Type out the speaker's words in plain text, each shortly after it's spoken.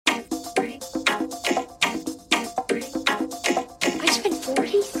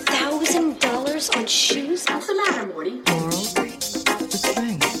shoes? What's the matter, Morty? Laurel, the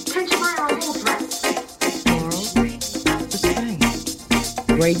spring. Can't you buy our whole dress? Laurel, the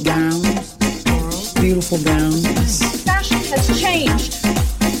spring. Great gowns. Laurel, beautiful gowns. Fashion has changed.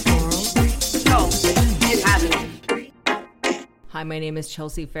 Laurel, No, it hasn't. Hi, my name is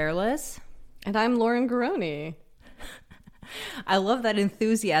Chelsea Fairless. And I'm Lauren Garoni. I love that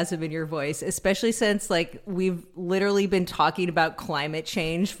enthusiasm in your voice, especially since we've literally been talking about climate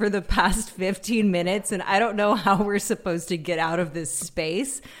change for the past 15 minutes, and I don't know how we're supposed to get out of this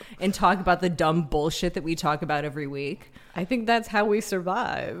space and talk about the dumb bullshit that we talk about every week. I think that's how we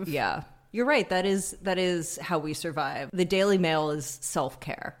survive. Yeah, you're right. That is how we survive. The Daily Mail is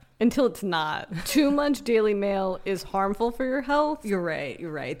self-care. Until it's not. Too much Daily Mail is harmful for your health. You're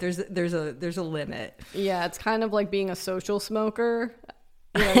right. There's a limit. Yeah, it's kind of like being a social smoker.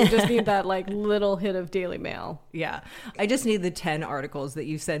 You just need that little hit of Daily Mail. Yeah. I just need the 10 articles that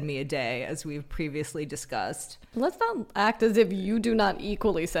you send me a day, as we've previously discussed. Let's not act as if you do not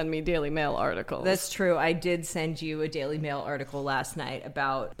equally send me Daily Mail articles. That's true. I did send you a Daily Mail article last night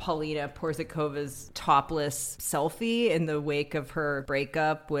about Paulina Porzikova's topless selfie in the wake of her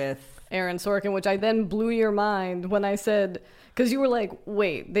breakup with Aaron Sorkin, which I then blew your mind when I said, because you were like,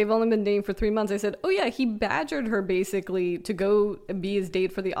 wait, they've only been dating for 3 months. I said, oh yeah, he badgered her basically to go and be his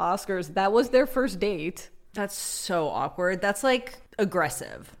date for the Oscars. That was their first date. That's so awkward. That's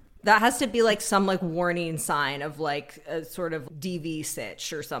aggressive. That has to be some warning sign of a sort of DV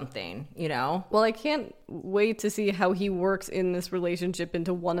sitch or something, you know? Well, I can't wait to see how he works in this relationship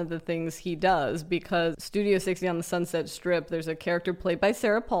into one of the things he does, because Studio 60 on the Sunset Strip, there's a character played by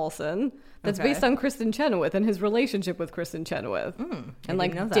Sarah Paulson that's based on Kristen Chenoweth and his relationship with Kristen Chenoweth.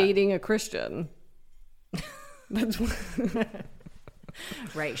 And dating a Christian. That's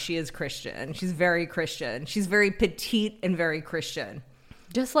Right, she is Christian. She's very Christian. She's very petite and very Christian.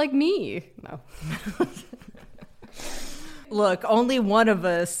 Just like me. No. Look, only one of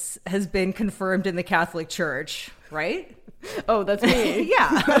us has been confirmed in the Catholic Church, right? Oh, that's me.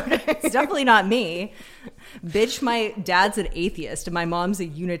 Yeah. It's definitely not me. Bitch, my dad's an atheist and my mom's a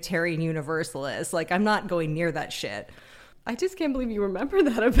Unitarian Universalist. I'm not going near that shit. I just can't believe you remember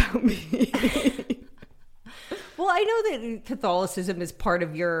that about me. Well, I know that Catholicism is part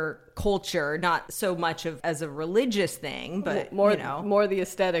of your culture, not so much as a religious thing, but more the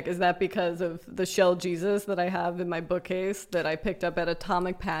aesthetic. Is that because of the shell Jesus that I have in my bookcase that I picked up at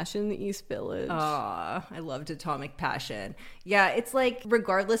Atomic Passion, the East Village? Ah, I loved Atomic Passion. Yeah, it's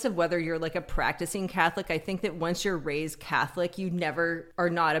regardless of whether you're a practicing Catholic, I think that once you're raised Catholic, you never are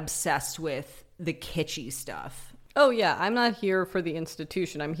not obsessed with the kitschy stuff. Oh yeah, I'm not here for the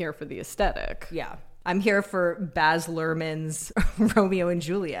institution. I'm here for the aesthetic. Yeah. I'm here for Baz Luhrmann's Romeo and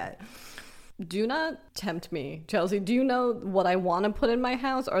Juliet. Do not tempt me, Chelsea. Do you know what I want to put in my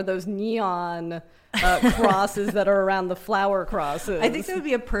house? Are those neon crosses that are around the flower crosses? I think that would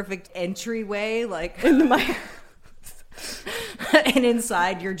be a perfect entryway, into my house. And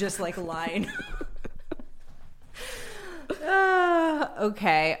inside you're just lying.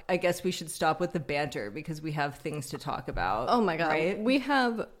 Okay, I guess we should stop with the banter because we have things to talk about. Oh my God. Right? We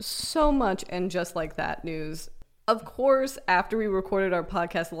have so much and just like that news. Of course, after we recorded our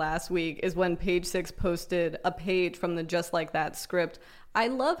podcast last week is when Page Six posted a page from the Just Like That script. I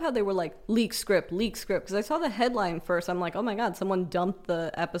love how they were leak script, because I saw the headline first. I'm like, oh my God, someone dumped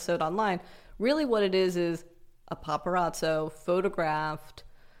the episode online. Really what it is a paparazzo photographed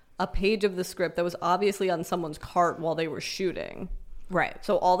a page of the script that was obviously on someone's cart while they were shooting. Right.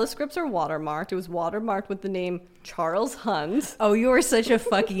 So all the scripts are watermarked. It was watermarked with the name Charles Hunt. Oh, you are such a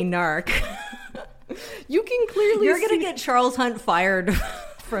fucking narc. You can clearly You're going to get Charles Hunt fired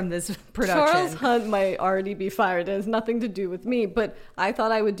from this production. Charles Hunt might already be fired. It has nothing to do with me, but I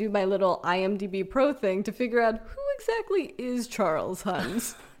thought I would do my little IMDb Pro thing to figure out who exactly is Charles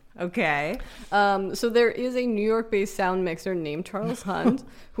Hunt. Okay. So there is a New York-based sound mixer named Charles Hunt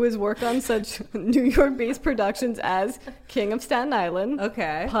who has worked on such New York-based productions as King of Staten Island,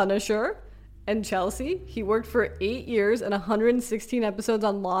 okay, Punisher, and Chelsea. He worked for 8 years and 116 episodes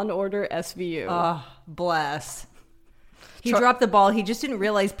on Law & Order SVU. Oh, bless. He dropped the ball. He just didn't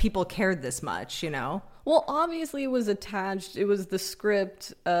realize people cared this much, you know? Well, obviously it was attached. It was the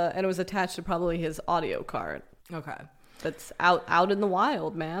script, and it was attached to probably his audio card. Okay. That's out in the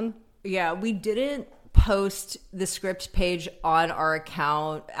wild, man. Yeah, we didn't post the script page on our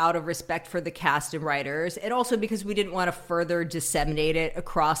account out of respect for the cast and writers, and also because we didn't want to further disseminate it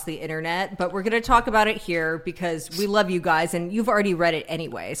across the internet. But we're going to talk about it here because we love you guys, and you've already read it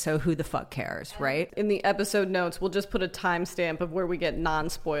anyway, so who the fuck cares, right? In the episode notes, we'll just put a timestamp of where we get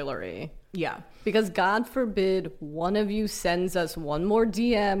non-spoilery. Yeah. Because God forbid one of you sends us one more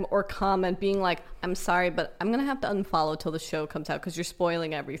DM or comment being like, I'm sorry, but I'm going to have to unfollow till the show comes out because you're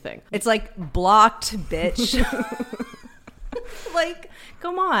spoiling everything. It's like blocked, bitch. Like,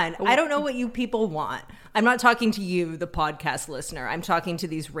 come on. I don't know what you people want. I'm not talking to you, the podcast listener. I'm talking to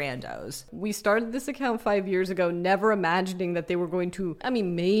these randos. We started this account 5 years ago, never imagining that they were going to,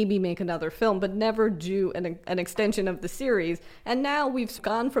 maybe make another film, but never do an extension of the series. And now we've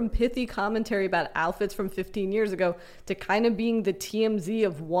gone from pithy commentary about outfits from 15 years ago to kind of being the TMZ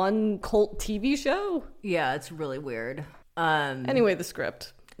of one cult TV show. Yeah, it's really weird. Anyway, the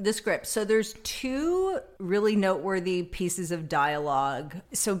script. The script. So there's two really noteworthy pieces of dialogue.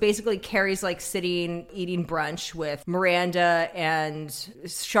 So basically Carrie's like sitting eating brunch with Miranda and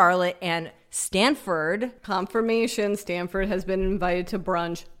Charlotte and Stanford. Confirmation, Stanford has been invited to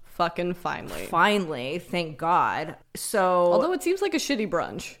brunch. Fucking finally, thank God. So although it seems like a shitty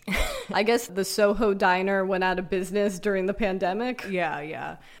brunch. I guess the Soho diner went out of business during the pandemic.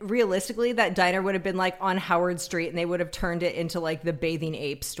 Yeah. Realistically, that diner would have been like on Howard Street and they would have turned it into like the Bathing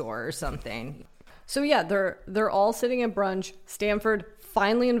Ape store or something. So yeah, they're all sitting at brunch. Stanford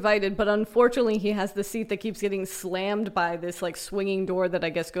finally invited, but unfortunately he has the seat that keeps getting slammed by this like swinging door that I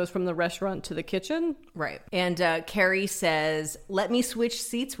guess goes from the restaurant to the kitchen. Right. And Carrie says, let me switch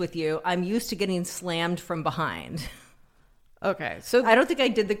seats with you. I'm used to getting slammed from behind. Okay. So I don't think I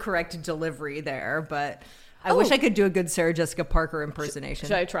did the correct delivery there, but I wish I could do a good Sarah Jessica Parker impersonation.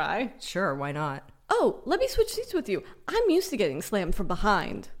 Should I try? Sure, why not? Oh, let me switch seats with you. I'm used to getting slammed from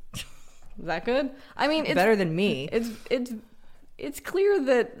behind. Is that good? I mean, it's better than me. It's clear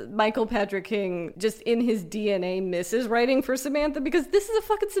that Michael Patrick King, just in his DNA, misses writing for Samantha because this is a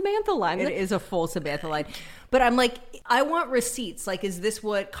fucking Samantha line. It is a full Samantha line. But I'm like, I want receipts. Like, is this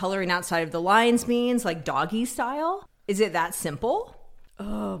what coloring outside of the lines means? Like doggy style? Is it that simple?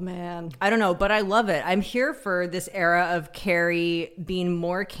 Oh, man. I don't know, but I love it. I'm here for this era of Carrie being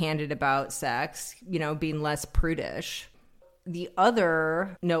more candid about sex, being less prudish. The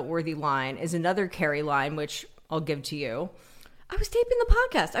other noteworthy line is another Carrie line, which I'll give to you. I was taping the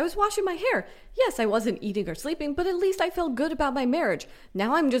podcast. I was washing my hair. Yes, I wasn't eating or sleeping, but at least I felt good about my marriage.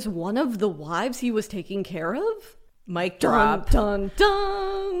 Now I'm just one of the wives he was taking care of? Mic drop. Dun,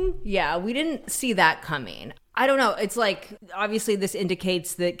 dun, dun. Yeah, we didn't see that coming. I don't know. It's like, obviously this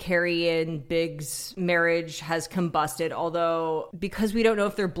indicates that Carrie and Big's marriage has combusted, although because we don't know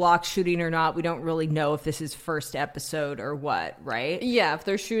if they're block shooting or not, we don't really know if this is first episode or what, right? Yeah, if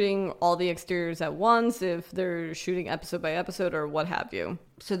they're shooting all the exteriors at once, if they're shooting episode by episode or what have you.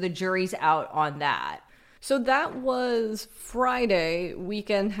 So the jury's out on that. So that was Friday,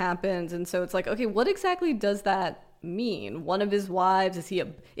 weekend happens, and so it's like, okay, what exactly does that mean? One of his wives,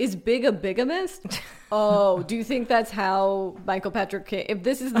 is Big a bigamist? Oh, do you think that's how Michael Patrick King, if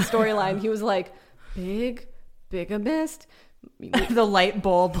this is the storyline, he was like, Big bigamist? The light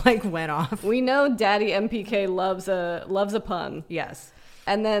bulb went off. We know Daddy MPK loves a pun. Yes.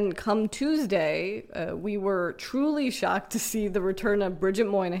 And then come Tuesday, we were truly shocked to see the return of Bridget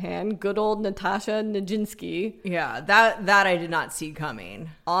Moynihan, good old Natasha Nijinsky. Yeah, that I did not see coming.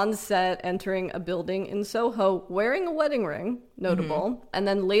 On set, entering a building in Soho, wearing a wedding ring, notable. And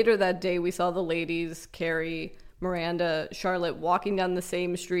then later that day, we saw the ladies, Carrie, Miranda, Charlotte, walking down the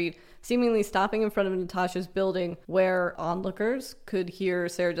same street, seemingly stopping in front of Natasha's building, where onlookers could hear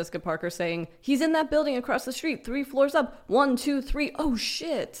Sarah Jessica Parker saying, he's in that building across the street, 3 floors up, 1, 2, 3, oh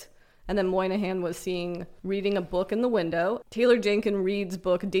shit. And then Moynihan was reading a book in the window. Taylor Jenkins Reid's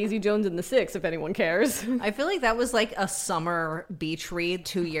book, Daisy Jones and the Six, if anyone cares. I feel like that was like a summer beach read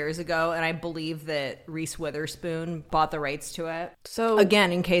 2 years ago, and I believe that Reese Witherspoon bought the rights to it. So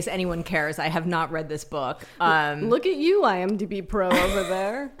again, in case anyone cares, I have not read this book. Look at you, IMDb pro over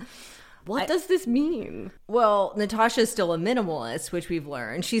there. What does this mean? Well, Natasha's still a minimalist, which we've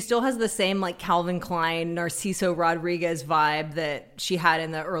learned. She still has the same Calvin Klein, Narciso Rodriguez vibe that she had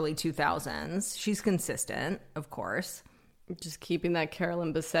in the early 2000s. She's consistent, of course. Just keeping that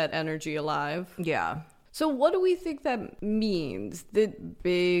Carolyn Bessette energy alive. Yeah. So what do we think that means? That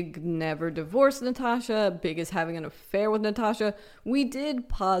Big never divorced Natasha? Big is having an affair with Natasha? We did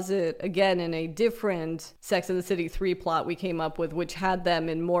posit, again, in a different Sex and the City 3 plot we came up with, which had them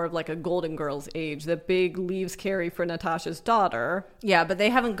in more of a Golden Girls age, that Big leaves Carrie for Natasha's daughter. Yeah, but they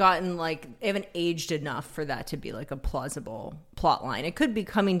haven't gotten, they haven't aged enough for that to be, a plausible plot line. It could be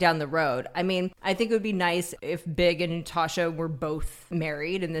coming down the road. I mean, I think it would be nice if Big and Natasha were both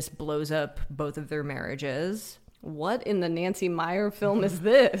married and this blows up both of their marriages. What in the Nancy Meyer film is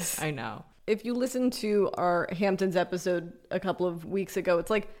this? I know. If you listen to our Hamptons episode a couple of weeks ago,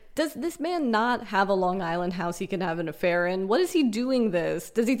 it's Does this man not have a Long Island house he can have an affair in? What is he doing this?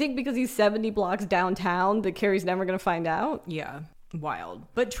 Does he think because he's 70 blocks downtown that Carrie's never going to find out? Yeah, wild,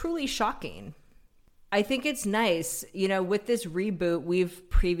 but truly shocking. I think it's nice, with this reboot, we've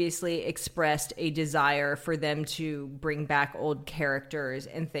previously expressed a desire for them to bring back old characters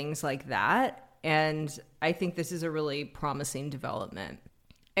and things like that. And I think this is a really promising development.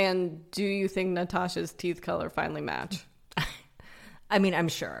 And do you think Natasha's teeth color finally match? I mean, I'm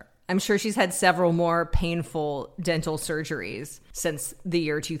sure. I'm sure she's had several more painful dental surgeries since the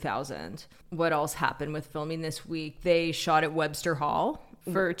year 2000. What else happened with filming this week? They shot at Webster Hall.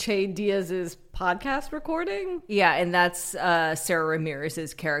 For Che Diaz's podcast recording? Yeah, and that's Sarah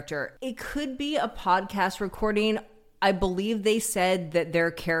Ramirez's character. It could be a podcast recording. I believe they said that their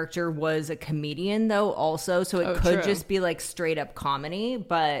character was a comedian, though, also. So it could just be like straight up comedy.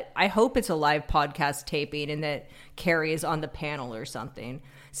 But I hope it's a live podcast taping and that Carrie is on the panel or something.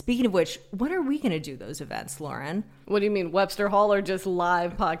 Speaking of which, when are we going to do those events, Lauren? What do you mean, Webster Hall or just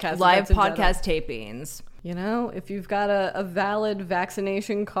live podcast? Live podcast tapings. If you've got a valid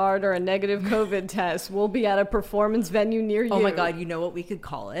vaccination card or a negative COVID test, we'll be at a performance venue near you. Oh my God, you know what we could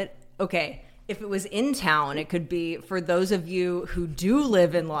call it? Okay, if it was in town, it could be for those of you who do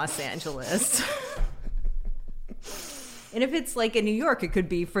live in Los Angeles. And if it's like in New York, it could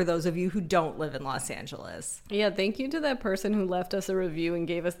be for those of you who don't live in Los Angeles. Yeah, thank you to that person who left us a review and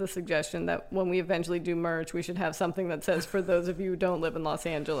gave us the suggestion that when we eventually do merch, we should have something that says for those of you who don't live in Los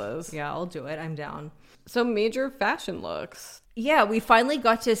Angeles. Yeah, I'll do it. I'm down. So major fashion looks. Yeah, we finally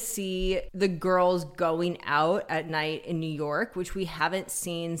got to see the girls going out at night in New York, which we haven't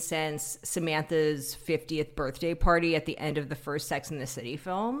seen since Samantha's 50th birthday party at the end of the first Sex and the City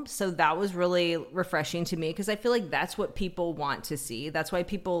film. So that was really refreshing to me because I feel like that's what people want to see. That's why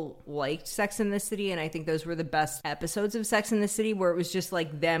people liked Sex and the City, and I think those were the best episodes of Sex and the City where it was just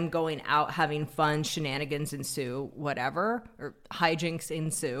like them going out, having fun, shenanigans ensue, whatever, or hijinks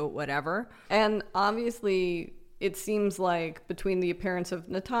ensue, whatever. And obviously, it seems like between the appearance of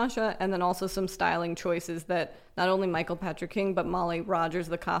Natasha and then also some styling choices that not only Michael Patrick King but Molly Rogers,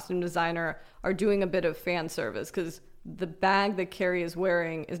 the costume designer, are doing a bit of fan service because the bag that Carrie is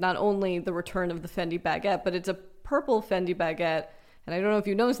wearing is not only the return of the Fendi baguette, but it's a purple Fendi baguette. And I don't know if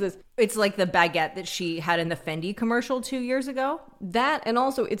you noticed this. It's like the baguette that she had in the Fendi commercial 2 years ago. That, and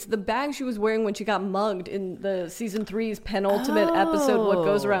also it's the bag she was wearing when she got mugged in the season 3's penultimate episode, What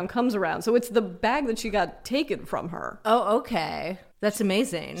Goes Around Comes Around. So it's the bag that she got taken from her. Oh, okay. That's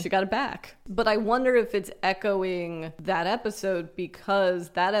amazing. She got it back. But I wonder if it's echoing that episode because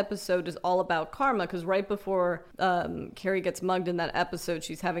that episode is all about karma. Because right before Carrie gets mugged in that episode,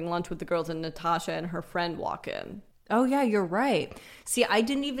 she's having lunch with the girls and Natasha and her friend walk in. Oh, yeah, you're right. See, I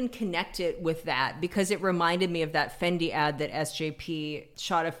didn't even connect it with that because it reminded me of that Fendi ad that SJP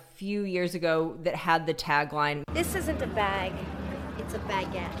shot a few years ago that had the tagline, "This isn't a bag, it's a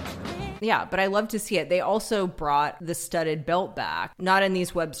baguette." Yeah, but I love to see it. They also brought the studded belt back, not in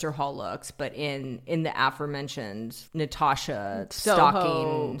these Webster Hall looks, but in the aforementioned Natasha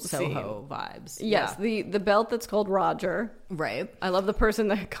stocking Soho vibes. Yes, yeah. the belt that's called Roger. Right. I love the person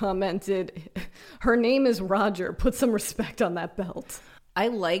that commented, her name is Roger. Put some respect on that belt. I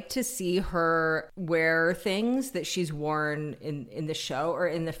like to see her wear things that she's worn in the show or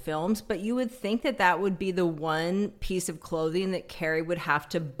in the films, but you would think that that would be the one piece of clothing that Carrie would have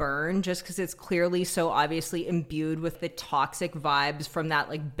to burn just because it's clearly so obviously imbued with the toxic vibes from that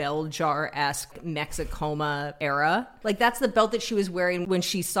like bell jar-esque Mexicoma era. Like that's the belt that she was wearing when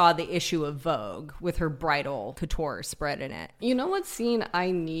she saw the issue of Vogue with her bridal couture spread in it. You know what scene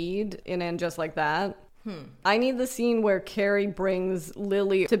I need in And Just Like That? I need the scene where Carrie brings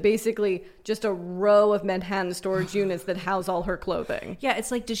Lily to basically just a row of Manhattan storage units that house all her clothing. Yeah,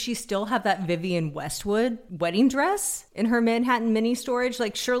 it's like, does she still have that Vivienne Westwood wedding dress in her Manhattan mini storage?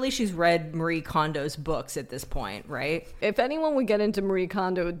 Like, surely she's read Marie Kondo's books at this point, right? If anyone would get into Marie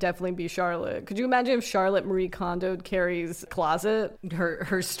Kondo, it would definitely be Charlotte. Could you imagine if Charlotte Marie Kondo'd Carrie's closet?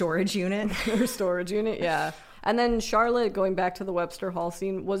 Her storage unit? Her storage unit, yeah. And then Charlotte, going back to the Webster Hall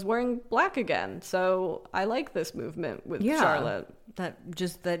scene, was wearing black again. So I like this movement with Charlotte.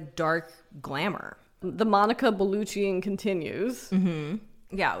 That dark glamour. The Monica Bellucciing continues. Mm-hmm.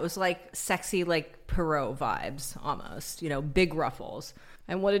 Yeah, it was like sexy, like Perot vibes almost, big ruffles.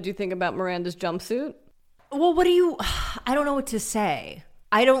 And what did you think about Miranda's jumpsuit? Well, I don't know what to say.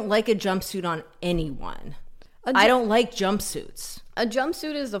 I don't like a jumpsuit on anyone. I don't like jumpsuits. A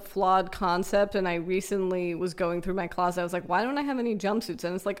jumpsuit is a flawed concept, and I recently was going through my closet. I was like, why don't I have any jumpsuits?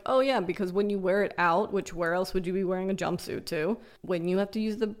 And it's like, oh yeah, because when you wear it out, which where else would you be wearing a jumpsuit to? When you have to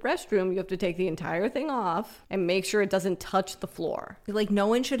use the restroom, you have to take the entire thing off and make sure it doesn't touch the floor. Like, no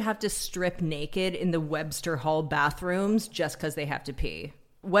one should have to strip naked in the Webster Hall bathrooms just because they have to pee.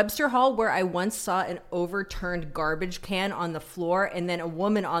 Webster Hall, where I once saw an overturned garbage can on the floor and then a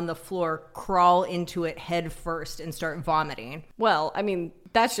woman on the floor crawl into it head first and start vomiting. Well, I mean,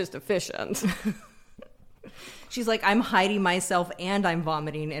 that's just efficient. She's like, I'm hiding myself and I'm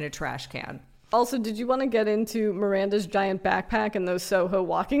vomiting in a trash can. Also, did you want to get into Miranda's giant backpack and those Soho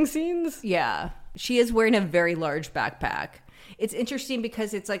walking scenes? Yeah. She is wearing a very large backpack. It's interesting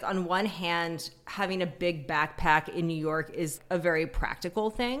because it's like, on one hand, having a big backpack in New York is a very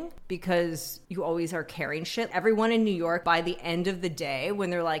practical thing because you always are carrying shit. Everyone in New York, by the end of the day, when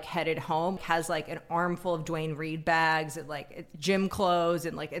they're like headed home, has like an armful of Dwayne Reed bags and like gym clothes,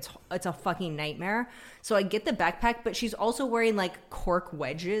 and like it's a fucking nightmare. So I get the backpack, but she's also wearing like cork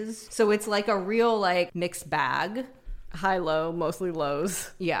wedges. So it's like a real like mixed bag. High-low, mostly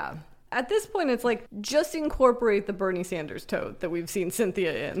lows. Yeah. At this point, it's like, just incorporate the Bernie Sanders tote that we've seen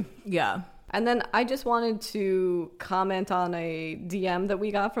Cynthia in. Yeah. And then I just wanted to comment on a DM that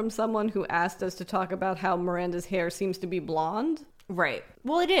we got from someone who asked us to talk about how Miranda's hair seems to be blonde. Right.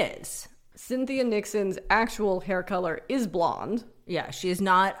 Well, it is. Cynthia Nixon's actual hair color is blonde. Yeah, she is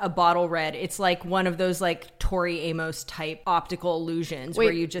not a bottle red. It's like one of those like Tori Amos type optical illusions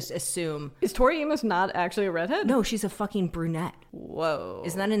where you just assume. Is Tori Amos not actually a redhead? No, she's a fucking brunette. Whoa.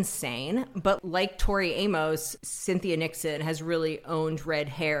 Isn't that insane? But like Tori Amos, Cynthia Nixon has really owned red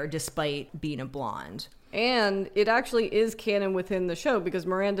hair despite being a blonde. And it actually is canon within the show because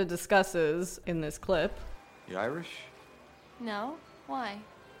Miranda discusses in this clip. You Irish? No? Why?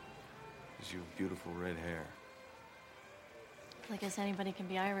 Because you have beautiful red hair. I guess anybody can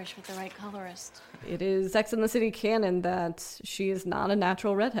be Irish with the right colorist. It is Sex and the City canon that she is not a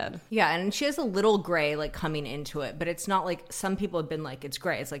natural redhead. Yeah, and she has a little gray like coming into it, but it's not like some people have been like, it's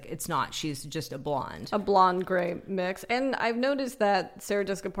gray. It's like, it's not. She's just a blonde. A blonde gray mix. And I've noticed that Sarah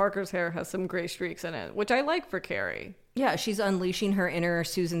Jessica Parker's hair has some gray streaks in it, which I like for Carrie. Yeah, she's unleashing her inner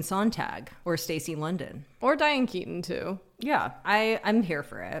Susan Sontag or Stacey London. Or Diane Keaton, too. Yeah, I'm here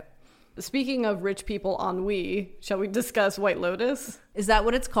for it. Speaking of rich people ennui, shall we discuss White Lotus? Is that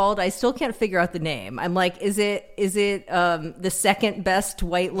what it's called? I still can't figure out the name. I'm like, is it the second best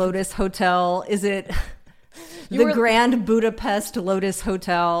White Lotus hotel? Is it the Grand Budapest Lotus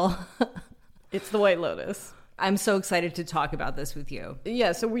Hotel? It's the White Lotus. I'm so excited to talk about this with you.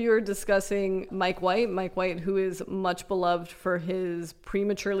 Yeah, so we were discussing Mike White, who is much beloved for his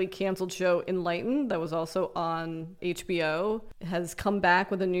prematurely canceled show Enlightened, that was also on HBO, has come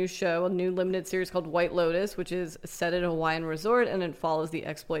back with a new show, a new limited series called White Lotus, which is set at a Hawaiian resort, and it follows the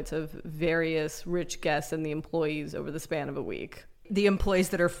exploits of various rich guests and the employees over the span of a week. The employees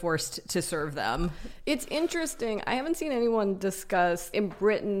that are forced to serve them. It's interesting. I haven't seen anyone discuss, in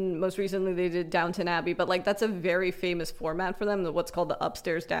Britain, most recently they did Downton Abbey, but like that's a very famous format for them, what's called the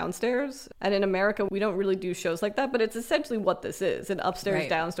upstairs downstairs. And in America, we don't really do shows like that, but it's essentially what this is, an upstairs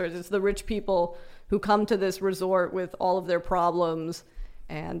downstairs. It's the rich people who come to this resort with all of their problems,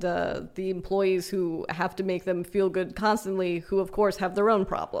 and the employees who have to make them feel good constantly, who of course have their own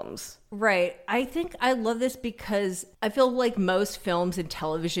problems. Right. I think I love this because I feel like most films and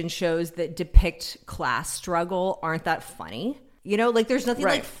television shows that depict class struggle aren't that funny. You know, like there's nothing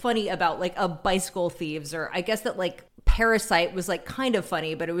like funny about like a Bicycle Thieves, or I guess that like Parasite was like kind of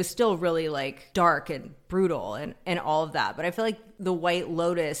funny, but it was still really like dark and brutal and all of that. But I feel like The White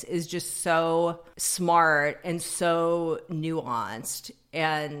Lotus is just so smart and so nuanced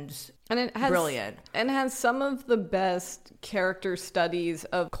and it has, brilliant. And has some of the best character studies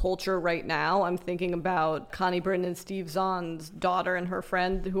of culture right now. I'm thinking about Connie Britton and Steve Zahn's daughter and her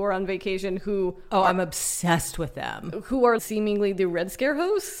friend who are on vacation I'm obsessed with them. Who are seemingly the Red Scare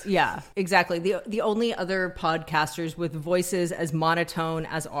hosts. Yeah, exactly. The only other podcasters with voices as monotone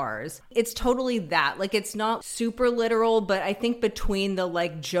as ours. It's totally that. Like, it's not super literal, but I think between the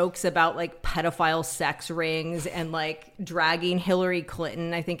like jokes about like pedophile sex rings and like dragging Hillary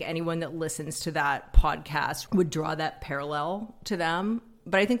Clinton, I think anyone that listens to that podcast would draw that parallel to them.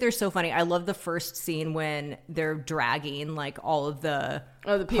 But I think they're so funny. I love the first scene when they're dragging like all of the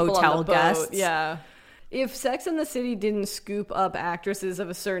people hotel on the boat. guests. Yeah. If Sex and the City didn't scoop up actresses of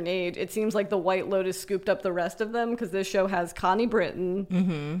a certain age, it seems like The White Lotus scooped up the rest of them, because this show has Connie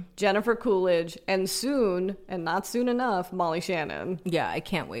Britton, Jennifer Coolidge, and soon, and not soon enough, Molly Shannon. Yeah, I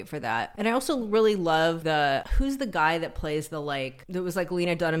can't wait for that. And I also really love who's the guy that plays that was like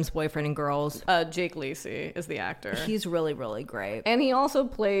Lena Dunham's boyfriend in Girls? Jake Lacy is the actor. He's really, really great. And he also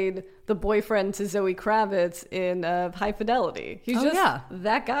played the boyfriend to Zoe Kravitz in High Fidelity. He's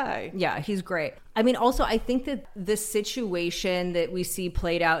that guy. Yeah, he's great. I mean, also, I think that the situation that we see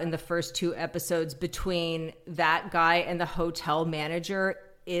played out in the first 2 episodes between that guy and the hotel manager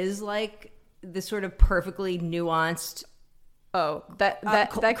is like this sort of perfectly nuanced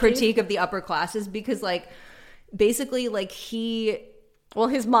that critique of the upper classes, because like basically like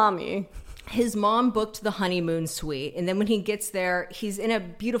his mom booked the honeymoon suite, and then when he gets there, he's in a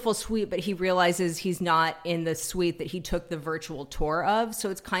beautiful suite, but he realizes he's not in the suite that he took the virtual tour of. So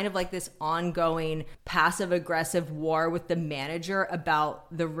it's kind of like this ongoing passive-aggressive war with the manager about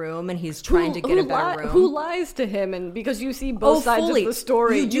the room, and he's trying to get a better room. Who lies to him? And because you see both sides of the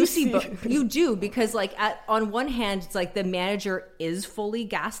story. You do, because like on one hand, it's like the manager is fully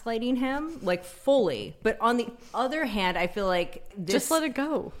gaslighting him, like fully. But on the other hand, I feel like just let it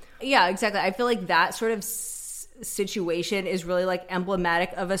go. Yeah, exactly. I feel like that sort of situation is really like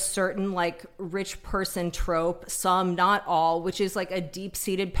emblematic of a certain like rich person trope, some, not all, which is like a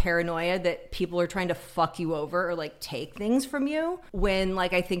deep-seated paranoia that people are trying to fuck you over or like take things from you, when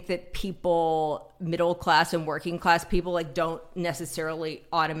like I think that people, middle class and working class people, like don't necessarily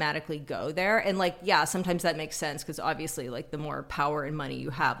automatically go there. And like, yeah, sometimes that makes sense, because obviously like the more power and money you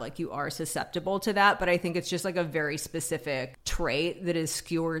have, like you are susceptible to that. But I think it's just like a very specific trait that is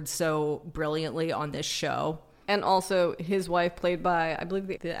skewered so brilliantly on this show. And also his wife, played by, I believe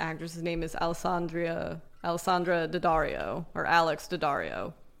the actress's name is Alessandra Daddario, or Alex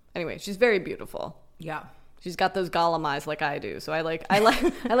Daddario. Anyway, she's very beautiful. Yeah. She's got those Gollum eyes like I do. So I like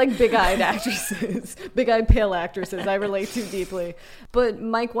big-eyed actresses, big-eyed pale actresses. I relate to deeply. But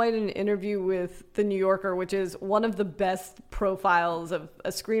Mike White, in an interview with The New Yorker, which is one of the best profiles of a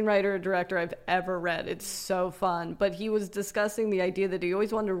screenwriter or director I've ever read. It's so fun. But he was discussing the idea that he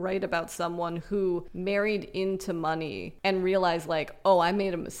always wanted to write about someone who married into money and realized like, oh, I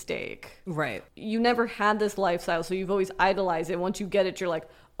made a mistake. Right. You never had this lifestyle, so you've always idolized it. Once you get it, you're like,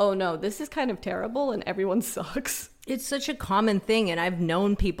 oh no, this is kind of terrible and everyone sucks. It's such a common thing, and I've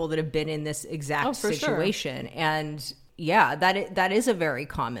known people that have been in this exact situation. Sure. And yeah, that is a very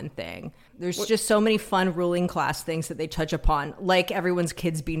common thing. There's just so many fun ruling class things that they touch upon, like everyone's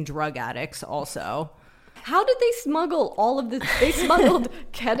kids being drug addicts also. How did they smuggle all of this? They smuggled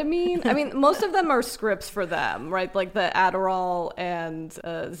ketamine. I mean, most of them are scripts for them, right? Like the Adderall and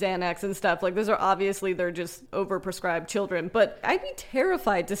Xanax and stuff. Like those are obviously, they're just overprescribed children. But I'd be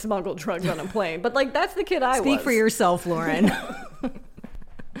terrified to smuggle drugs on a plane. But like, that's the kid I was. Speak for yourself, Lauren.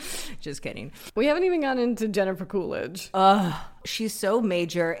 Just kidding. We haven't even gotten into Jennifer Coolidge. She's so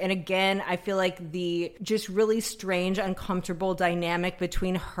major. And again, I feel like the just really strange, uncomfortable dynamic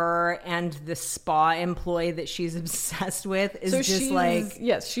between her and the spa employee that she's obsessed with is so just like...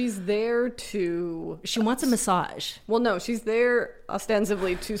 Yes, she's there to... She wants a massage. Well, no, she's there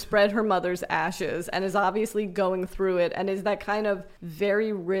ostensibly to spread her mother's ashes and is obviously going through it and is that kind of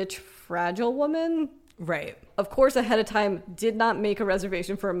very rich, fragile woman. Right. Of course, ahead of time, did not make a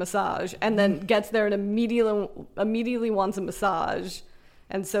reservation for a massage, and then gets there and immediately wants a massage.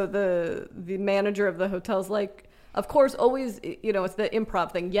 And so the manager of the hotel's like, of course, always, you know, it's the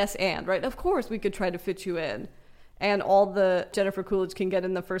improv thing. Yes, and, right? Of course, we could try to fit you in. And all the Jennifer Coolidge can get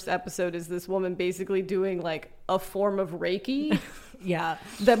in the first episode is this woman basically doing like a form of Reiki. Yeah.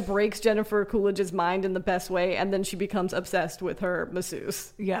 That breaks Jennifer Coolidge's mind in the best way. And then she becomes obsessed with her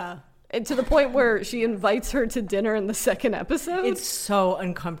masseuse. Yeah. And to the point where she invites her to dinner in the second episode. It's so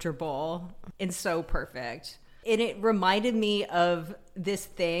uncomfortable and so perfect. And it reminded me of this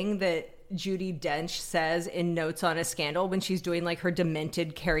thing that Judi Dench says in Notes on a Scandal when she's doing like her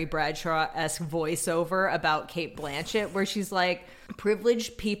demented Carrie Bradshaw-esque voiceover about Cate Blanchett, where she's like,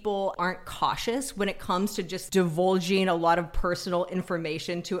 privileged people aren't cautious when it comes to just divulging a lot of personal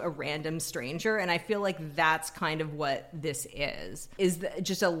information to a random stranger. And I feel like that's kind of what this is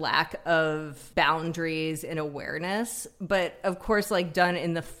just a lack of boundaries and awareness. But of course, like done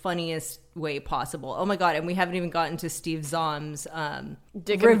in the funniest way possible. Oh my God. And we haven't even gotten to Steve Zaum's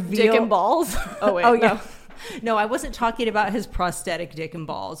dick and balls. Oh wait. Oh yeah. No, I wasn't talking about his prosthetic dick and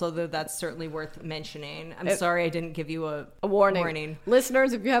balls, although that's certainly worth mentioning. I'm sorry I didn't give you a warning.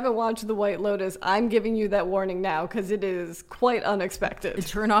 Listeners, if you haven't watched The White Lotus, I'm giving you that warning now because it is quite unexpected.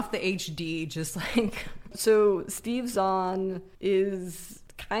 Turn off the HD, just like... So Steve Zahn is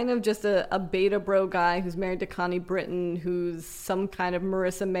kind of just a beta bro guy who's married to Connie Britton, who's some kind of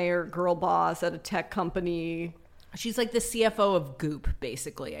Marissa Mayer girl boss at a tech company. She's like the CFO of Goop,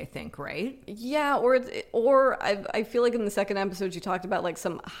 basically, I think, right? Yeah, I feel like in the second episode she talked about like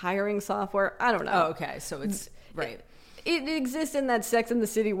some hiring software. I don't know. Oh, okay. So it's right. It exists in that Sex and the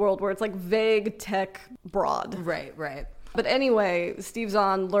City world where it's like vague tech broad. Right. But anyway, Steve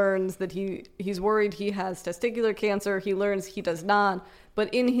Zahn learns that he's worried he has testicular cancer. He learns he does not.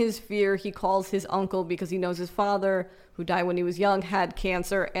 But in his fear, he calls his uncle because he knows his father, who died when he was young, had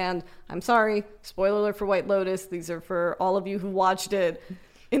cancer. And I'm sorry, spoiler alert for White Lotus. These are for all of you who watched it.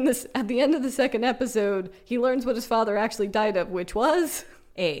 At the end of the second episode, he learns what his father actually died of, which was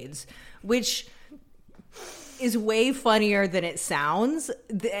AIDS, which is way funnier than it sounds.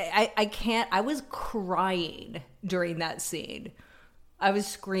 I was crying during that scene. I was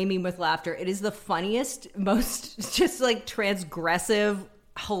screaming with laughter. It is the funniest, most just like transgressive,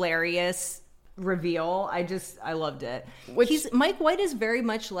 hilarious reveal. I loved it. Mike White is very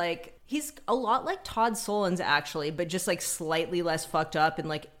much like, he's a lot like Todd Solondz actually, but just like slightly less fucked up and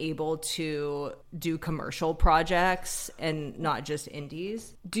like able to do commercial projects and not just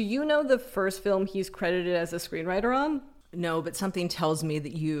indies. Do you know the first film he's credited as a screenwriter on? No, but something tells me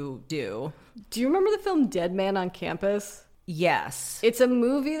that you do. Do you remember the film Dead Man on Campus? Yes. It's a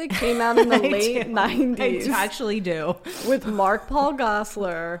movie that came out in the late 90s. I actually do. With Mark Paul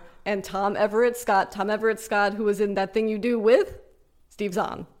Gosselaar and Tom Everett Scott. Tom Everett Scott, who was in That Thing You Do with Steve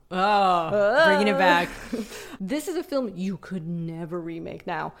Zahn. Oh, bringing it back. This is a film you could never remake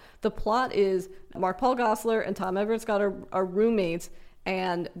now. The plot is Mark Paul Gosselaar and Tom Everett Scott are roommates,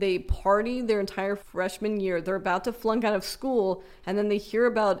 and they party their entire freshman year. They're about to flunk out of school, and then they hear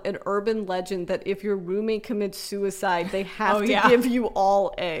about an urban legend that if your roommate commits suicide, they have to give you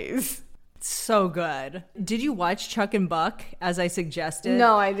all A's. So good. Did you watch Chuck and Buck as I suggested?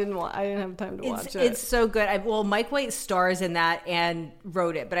 No, I didn't have time to watch it. It's so good. Well, Mike White stars in that and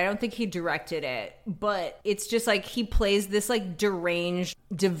wrote it, but I don't think he directed it. But it's just like he plays this like deranged,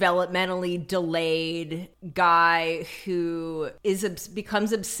 developmentally delayed guy who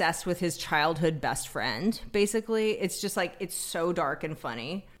becomes obsessed with his childhood best friend, basically. It's just like, it's so dark and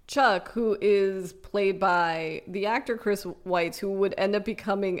funny. Chuck, who is played by the actor Chris Weitz, who would end up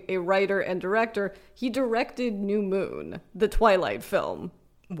becoming a writer and director, he directed New Moon, the Twilight film.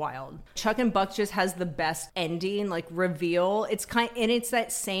 Wild. Chuck and Buck just has the best ending, like reveal. It's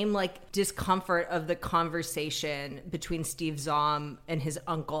that same like discomfort of the conversation between Steve Zahn and his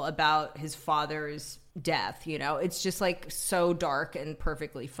uncle about his father's death. You know, it's just like so dark and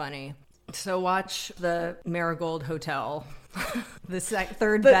perfectly funny. So watch the Marigold Hotel. The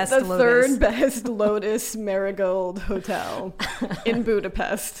third best Lotus Marigold Hotel in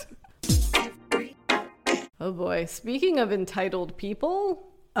Budapest. Oh boy. Speaking of entitled people.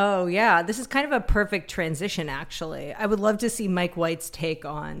 Oh yeah, this is kind of a perfect transition actually. I would love to see Mike White's take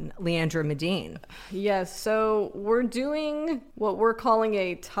on Leandra Medine. Yes, so we're doing what we're calling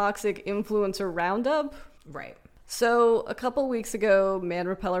a toxic influencer roundup. Right. So a couple weeks ago, Man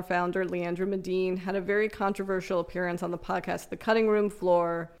Repeller founder Leandra Medine had a very controversial appearance on the podcast The Cutting Room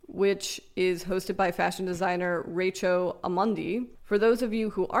Floor, which is hosted by fashion designer Rachel Amundi. For those of you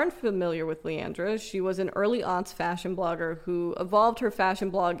who aren't familiar with Leandra, she was an early aughts fashion blogger who evolved her fashion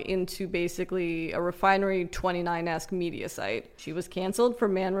blog into basically a Refinery 29-esque media site. She was canceled for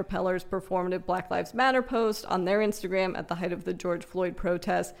Man Repeller's performative Black Lives Matter post on their Instagram at the height of the George Floyd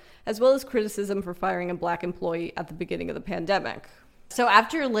protests, as well as criticism for firing a black employee at the beginning of the pandemic. So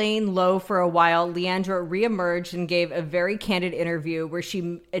after laying low for a while, Leandra reemerged and gave a very candid interview where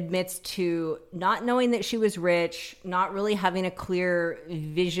she admits to not knowing that she was rich, not really having a clear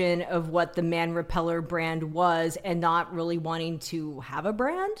vision of what the Man Repeller brand was, and not really wanting to have a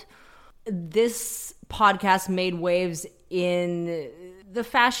brand. This podcast made waves in the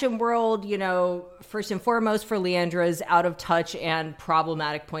fashion world, you know, first and foremost for Leandra's out of touch and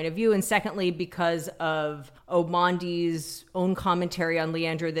problematic point of view. And secondly, because of Omondi's own commentary on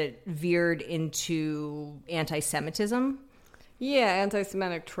Leandra that veered into anti-Semitism. Yeah,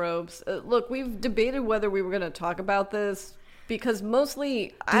 anti-Semitic tropes. Look, we've debated whether we were going to talk about this because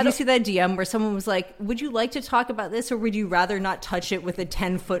mostly... Did you see that DM where someone was like, would you like to talk about this or would you rather not touch it with a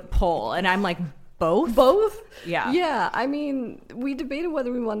 10-foot pole? And I'm like... Both? Yeah. Yeah. I mean, we debated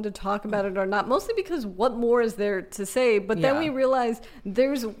whether we wanted to talk about it or not, mostly because what more is there to say? But then we realized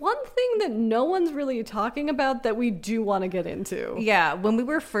there's one thing that no one's really talking about that we do want to get into. Yeah. When we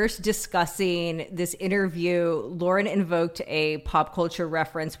were first discussing this interview, Lauren invoked a pop culture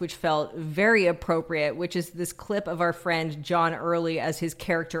reference, which felt very appropriate, which is this clip of our friend John Early as his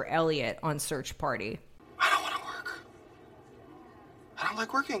character Elliot on Search Party. I don't want to work. I don't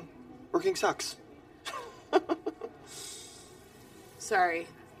like working. Working sucks. Sorry,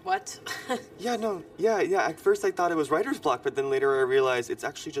 what? Yeah, no, yeah. At first I thought it was writer's block, but then later I realized it's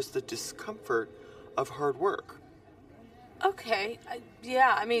actually just the discomfort of hard work. Okay,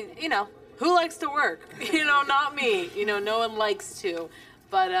 yeah, I mean, who likes to work? Not me. No one likes to.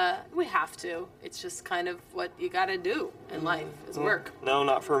 But we have to. It's just kind of what you gotta do in life, is work. No,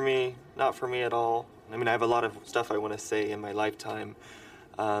 not for me. Not for me at all. I mean, I have a lot of stuff I want to say in my lifetime,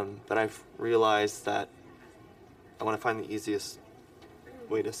 but I've realized that I want to find the easiest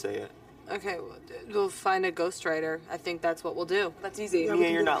way to say it. Okay, we'll find a ghostwriter. I think that's what we'll do. That's easy. Mia,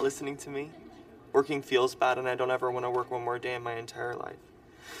 you're not listening to me. Working feels bad, and I don't ever want to work one more day in my entire life.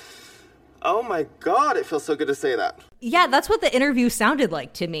 Oh my God, it feels so good to say that. Yeah, that's what the interview sounded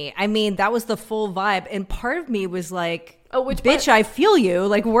like to me. I mean, that was the full vibe. And part of me was like, bitch, I feel you.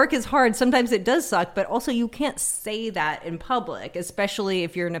 Like, work is hard. Sometimes it does suck, but also you can't say that in public, especially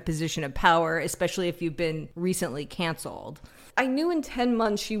if you're in a position of power, especially if you've been recently canceled. I knew in 10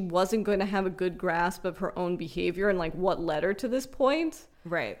 months she wasn't going to have a good grasp of her own behavior and like what led her to this point.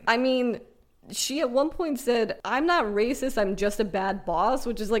 Right. I mean, she at one point said, I'm not racist, I'm just a bad boss,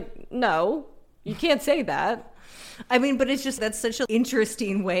 which is like, no, you can't say that. I mean, but it's just, that's such an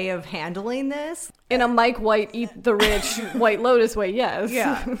interesting way of handling this. In a Mike White, eat the rich, White Lotus way, yes.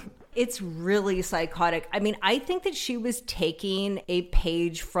 Yeah. It's really psychotic. I mean, I think that she was taking a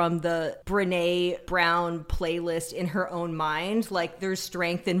page from the Brené Brown playlist in her own mind. Like, there's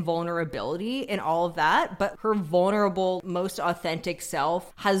strength and vulnerability and all of that. But her vulnerable, most authentic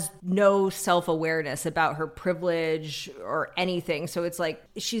self has no self-awareness about her privilege or anything. So it's like,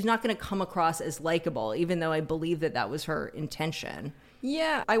 she's not going to come across as likable, even though I believe that that was her intention.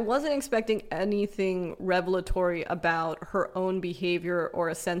 Yeah, I wasn't expecting anything revelatory about her own behavior or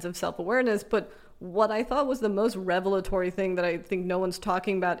a sense of self-awareness, but what I thought was the most revelatory thing that I think no one's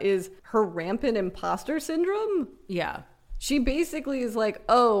talking about is her rampant imposter syndrome. Yeah. She basically is like,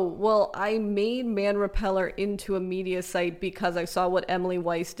 oh, well, I made Man Repeller into a media site because I saw what Emily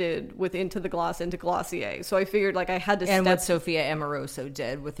Weiss did with Into the Gloss, into Glossier. So I figured like I had to And what Sophia Amoruso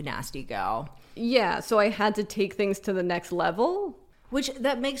did with Nasty Gal. Yeah, so I had to take things to the next level. Which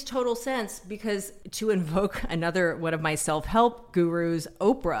that makes total sense, because to invoke another one of my self-help gurus,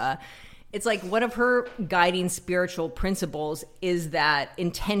 Oprah, it's like one of her guiding spiritual principles is that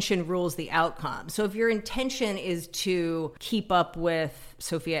intention rules the outcome. So if your intention is to keep up with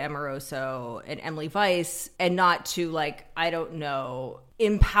Sophia Amoruso and Emily Weiss and not to, like, I don't know,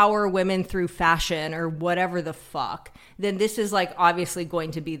 empower women through fashion or whatever the fuck, then this is like obviously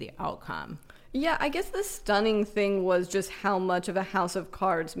going to be the outcome. Yeah, I guess the stunning thing was just how much of a house of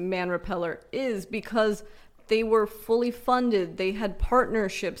cards Man Repeller is, because they were fully funded. They had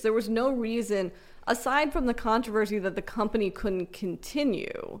partnerships. There was no reason, aside from the controversy, that the company couldn't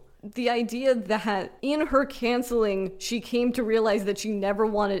continue. The idea that in her canceling, she came to realize that she never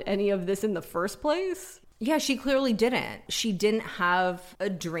wanted any of this in the first place. Yeah, she clearly didn't. She didn't have a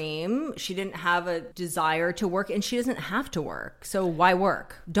dream. She didn't have a desire to work, and she doesn't have to work. So why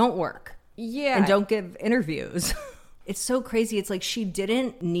work? Don't work. Yeah. And don't give interviews. It's so crazy. It's like she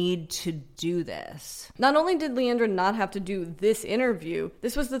didn't need to do this. Not only did Leandra not have to do this interview,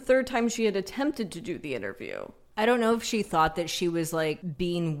 this was the third time she had attempted to do the interview. I don't know if she thought that she was like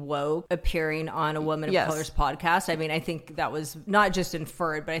being woke appearing on a Woman of Color's podcast. I mean, I think that was not just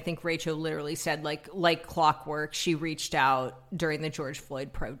inferred, but I think Rachel literally said like clockwork, she reached out during the George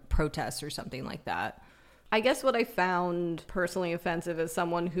Floyd protests or something like that. I guess what I found personally offensive as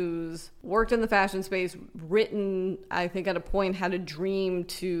someone who's worked in the fashion space, written, I think at a point had a dream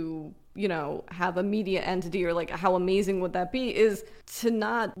to, you know, have a media entity, or like how amazing would that be, is to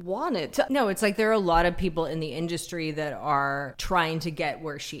not want it. No, it's like there are a lot of people in the industry that are trying to get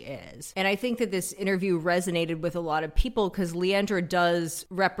where she is. And I think that this interview resonated with a lot of people because Leandra does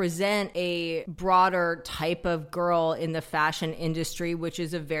represent a broader type of girl in the fashion industry, which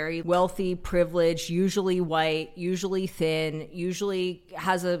is a very wealthy, privileged, usually white, usually thin, usually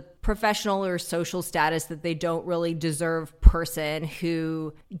has a professional or social status that they don't really deserve person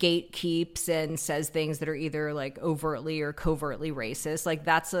who gatekeeps and says things that are either like overtly or covertly racist. Like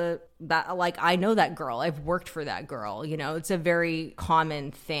like I know that girl. I've worked for that girl. You know, it's a very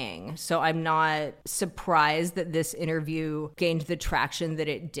common thing. So I'm not surprised that this interview gained the traction that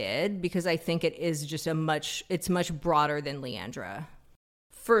it did, because I think it is just it's much broader than Leandra.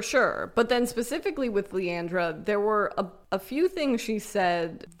 For sure. But then specifically with Leandra, there were a few things she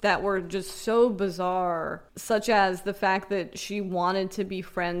said that were just so bizarre, such as the fact that she wanted to be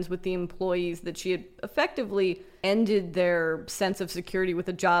friends with the employees, that she had effectively ended their sense of security with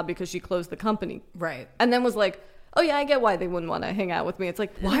a job because she closed the company. Right. And then was like, Oh yeah, I get why they wouldn't want to hang out with me. It's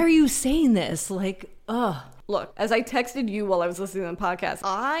like, Why are you saying this? Like, ugh. look, as I texted you while I was listening to the podcast,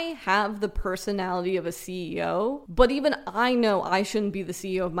 I have the personality of a CEO, but even I know I shouldn't be the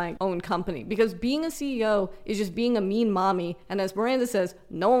CEO of my own company, because being a CEO is just being a mean mommy. And as Miranda says,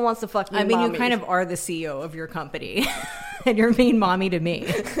 no one wants to fuck mean mommies. You kind of are the CEO of your company. And you're mean mommy to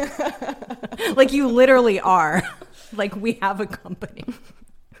me. Like, you literally are. Like, we have a company.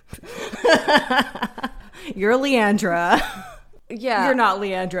 You're Leandra. Yeah. You're not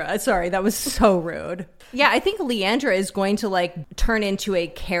Leandra. Sorry, that was so rude. Yeah, I think Leandra is going to like turn into a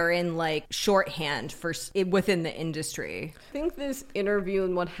Karen like shorthand for within the industry. I think this interview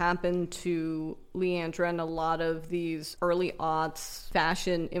and what happened to Leandra and a lot of these early aughts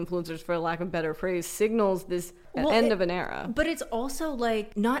fashion influencers, for lack of a better phrase, signals this end of an era. But it's also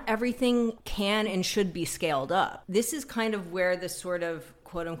like not everything can and should be scaled up. This is kind of where the sort of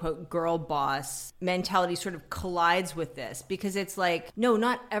quote unquote girl boss mentality sort of collides with this, because it's like, no,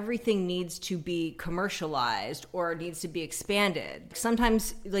 not everything needs to be commercialized or needs to be expanded.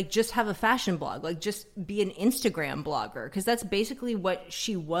 Sometimes like just have a fashion blog, like just be an Instagram blogger, because that's basically what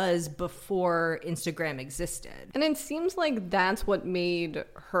she was before Instagram existed. And it seems like that's what made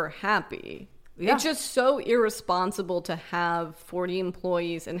her happy. Yeah. It's just so irresponsible to have 40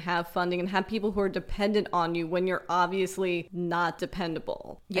 employees and have funding and have people who are dependent on you when you're obviously not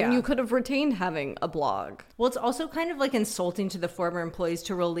dependable. Yeah. And you could have retained having a blog. Well, it's also kind of like insulting to the former employees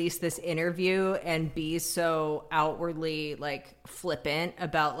to release this interview and be so outwardly like flippant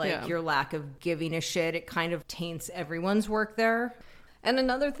about like your lack of giving a shit. It kind of taints everyone's work there. And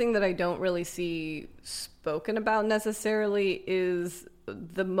another thing that I don't really see spoken about necessarily is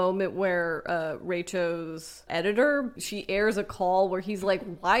the moment where Rachel's editor, she airs a call where he's like,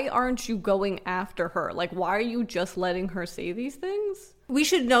 why aren't you going after her? Like, why are you just letting her say these things? We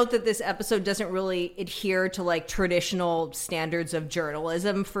should note that this episode doesn't really adhere to like traditional standards of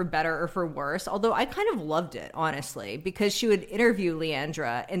journalism, for better or for worse. Although I kind of loved it, honestly, because she would interview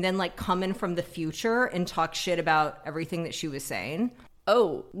Leandra and then like come in from the future and talk shit about everything that she was saying.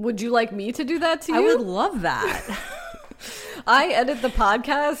 Oh, would you like me to do that to you? I would love that. I edit the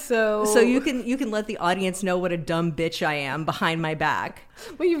podcast, so you can let the audience know what a dumb bitch I am behind my back.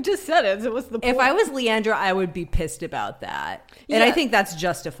 Well, you've just said it, so what's the point? If I was Leandra, I would be pissed about that. And Yeah. I think that's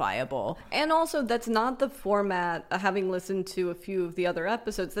justifiable. And also, that's not the format, having listened to a few of the other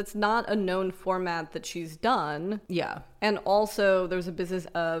episodes, that's not a known format that she's done. Yeah. And also, there's a Business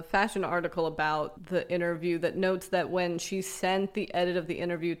of Fashion article about the interview that notes that when she sent the edit of the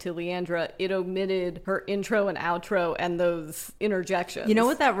interview to Leandra, it omitted her intro and outro and those interjections. You know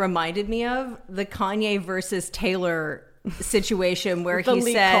what that reminded me of? The Kanye versus Taylor situation where The he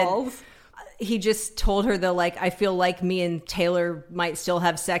leak said calls. he just told her the like, I feel like me and Taylor might still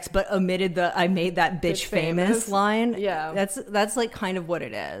have sex, but omitted the I made that bitch famous line. Yeah. That's like kind of what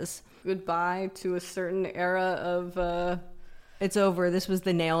it is. Goodbye to a certain era of It's over. This was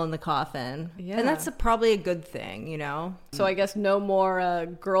the nail in the coffin. Yeah. And that's probably a good thing, you know? So I guess no more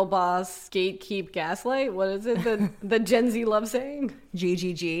girl boss, gatekeep, gaslight. What is it? The Gen Z love saying?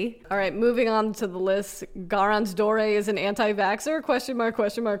 GGG. All right, moving on to the list. Garance Dore is an anti-vaxxer? Question mark,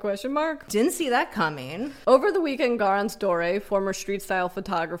 question mark, question mark. Didn't see that coming. Over the weekend, Garance Dore, former street style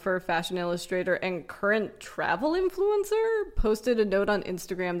photographer, fashion illustrator, and current travel influencer, posted a note on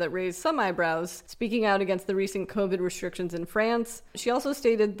Instagram that raised some eyebrows, speaking out against the recent COVID restrictions in France. She also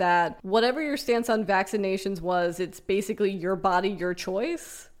stated that whatever your stance on vaccinations was, it's basically your body, your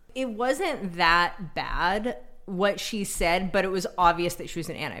choice. It wasn't that bad, what she said, but it was obvious that she was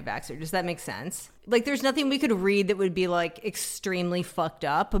an anti-vaxxer. Does that make sense? Like, there's nothing we could read that would be like extremely fucked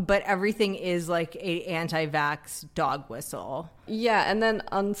up, but everything is like a anti-vax dog whistle. Yeah, and then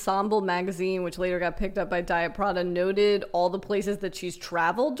Ensemble magazine, which later got picked up by Diet Prada, noted all the places that she's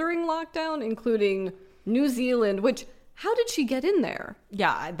traveled during lockdown, including New Zealand, which, how did she get in there?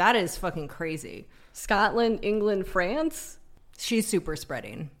 Yeah, that is fucking crazy. Scotland, England, France? She's super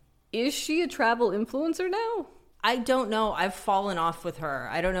spreading. Is she a travel influencer now? I don't know. I've fallen off with her.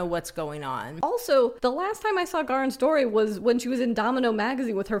 I don't know what's going on. Also, the last time I saw Garance Dore was when she was in Domino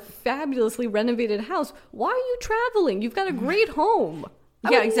magazine with her fabulously renovated house. Why are you traveling? You've got a great home.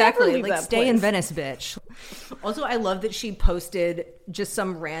 Yeah, exactly. Like, That stay in place. Venice, bitch. Also, I love that she posted just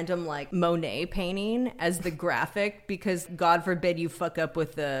some random like Monet painting as the graphic, because God forbid you fuck up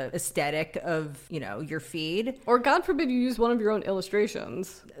with the aesthetic of, you know, your feed. Or God forbid you use one of your own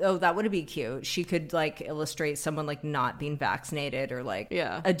illustrations. Oh, that would be cute. She could like illustrate someone like not being vaccinated, or like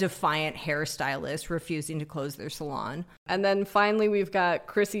a defiant hairstylist refusing to close their salon. And then finally, we've got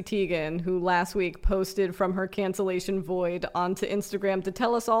Chrissy Teigen, who last week posted from her cancellation void onto Instagram to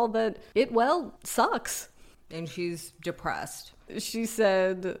tell us all that it, well, sucks. And she's depressed. She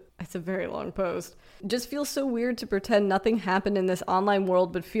said, it's a very long post, just feels so weird to pretend nothing happened in this online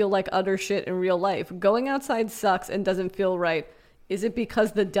world but feel like utter shit in real life. Going outside sucks and doesn't feel right. Is it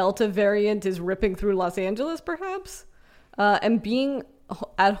because the Delta variant is ripping through Los Angeles, perhaps? And being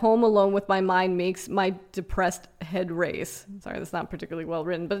at home alone with my mind makes my depressed head race. Sorry, that's not particularly well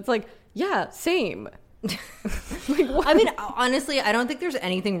written, but it's like, yeah, same. I mean, honestly, I don't think there's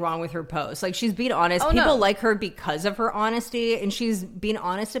anything wrong with her post. Like, she's being honest. People like her because of her honesty, and she's being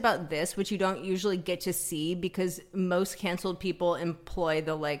honest about this, which you don't usually get to see because most canceled people employ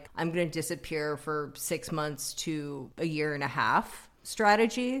the, like, I'm going to disappear for 6 months to a year and a half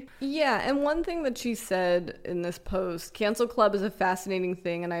strategy. Yeah, and one thing that she said in this post, cancel club is a fascinating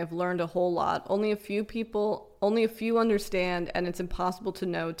thing and I have learned a whole lot. Only a few understand, and it's impossible to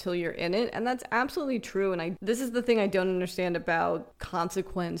know till you're in it. And that's absolutely true. And this is the thing I don't understand about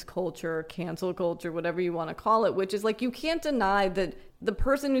consequence culture, cancel culture, whatever you want to call it, which is like, you can't deny that the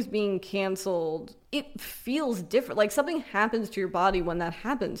person who's being canceled, it feels different. Like, something happens to your body when that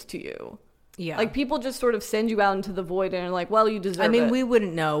happens to you. Yeah. Like, people just sort of send you out into the void and are like, well, you deserve it. I mean, we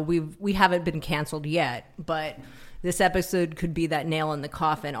wouldn't know. We haven't been canceled yet, but this episode could be that nail in the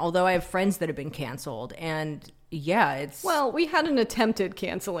coffin. Although I have friends that have been canceled, and yeah, it's... Well, we had an attempted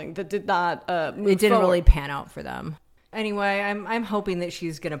canceling that did not move It didn't forward. really pan out for them. Anyway, I'm hoping that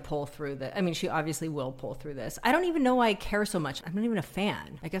she's going to pull through this. I mean, she obviously will pull through this. I don't even know why I care so much. I'm not even a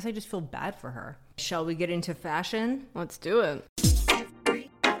fan. I guess I just feel bad for her. Shall we get into fashion? Let's do it.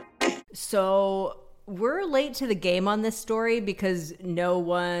 So we're late to the game on this story because no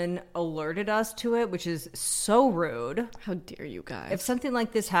one alerted us to it, which is so rude. How dare you guys? If something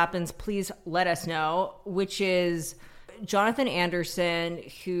like this happens, please let us know, which is Jonathan Anderson,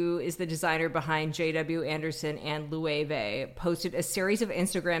 who is the designer behind JW Anderson and Loewe, posted a series of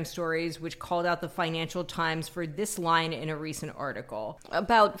Instagram stories which called out the Financial Times for this line in a recent article.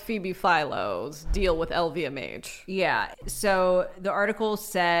 About Phoebe Philo's deal with LVMH. Yeah. So the article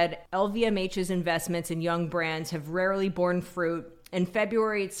said LVMH's investments in young brands have rarely borne fruit. In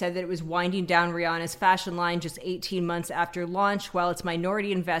February, it said that it was winding down Rihanna's fashion line just 18 months after launch, while its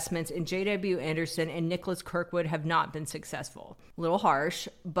minority investments in JW Anderson and Nicholas Kirkwood have not been successful. A little harsh,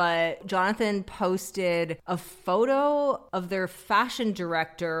 but Jonathan posted a photo of their fashion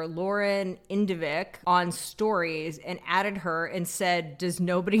director, Lauren Indivik, on stories and added her and said, does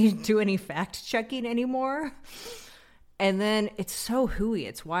nobody do any fact-checking anymore? And then it's so hooey,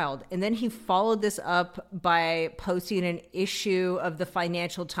 it's wild. And then he followed this up by posting an issue of the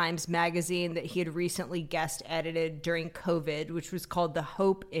Financial Times magazine that he had recently guest edited during COVID, which was called the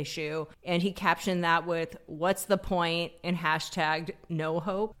Hope issue. And he captioned that with, what's the point? And hashtagged no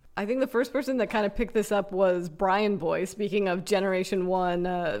hope. I think the first person that kind of picked this up was Brian Boy, speaking of Generation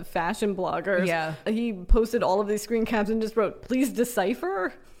 1 fashion bloggers. Yeah. He posted all of these screen caps and just wrote, please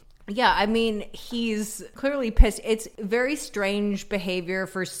decipher. Yeah, I mean, he's clearly pissed. It's very strange behavior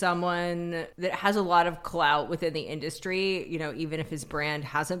for someone that has a lot of clout within the industry, you know, even if his brand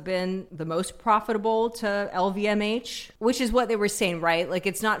hasn't been the most profitable to LVMH, which is what they were saying, right? Like,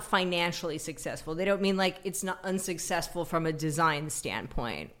 it's not financially successful. They don't mean like it's not unsuccessful from a design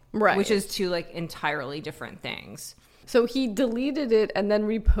standpoint, right? Which is two like entirely different things. So he deleted it and then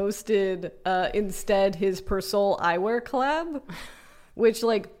reposted instead his Persol eyewear collab. Which,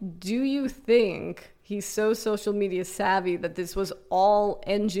 like, do you think he's so social media savvy that this was all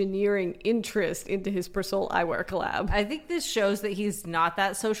engineering interest into his Persol eyewear collab? I think this shows that he's not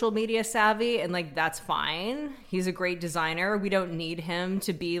that social media savvy, and, like, that's fine. He's a great designer. We don't need him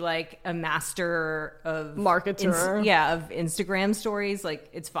to be, like, a master of... marketer. Of Instagram stories. Like,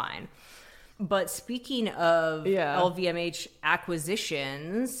 it's fine. But speaking of LVMH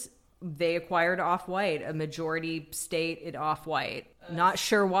acquisitions... they acquired Off-White, a majority stake in Off-White. Not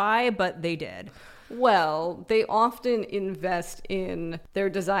sure why, but they did. Well, they often invest in their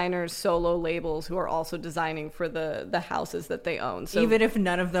designers' solo labels who are also designing for the houses that they own. So even if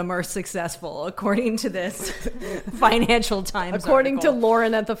none of them are successful, according to this Financial Times according article. to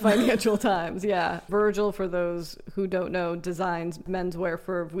Lauren at the Financial Times, yeah. Virgil, for those who don't know, designs menswear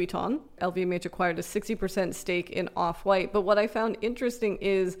for Vuitton. LVMH acquired a 60% stake in Off-White. But what I found interesting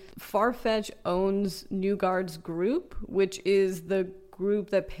is Farfetch owns New Guards Group, which is the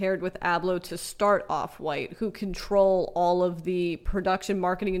group that paired with Abloh to start Off-White, who control all of the production,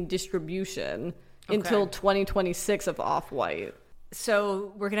 marketing, and distribution until 2026 of Off-White.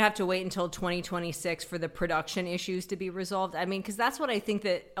 So we're going to have to wait until 2026 for the production issues to be resolved. I mean, because that's what I think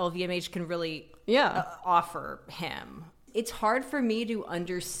that LVMH can really offer him. It's hard for me to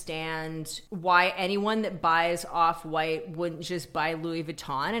understand why anyone that buys Off-White wouldn't just buy Louis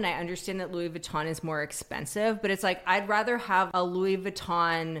Vuitton. And I understand that Louis Vuitton is more expensive, but it's like, I'd rather have a Louis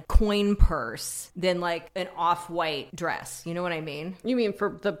Vuitton coin purse than like an Off-White dress. You know what I mean? You mean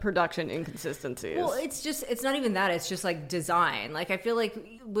for the production inconsistencies? Well, it's not even that. It's just like design. Like, I feel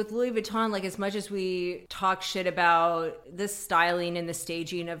like with Louis Vuitton, like, as much as we talk shit about the styling and the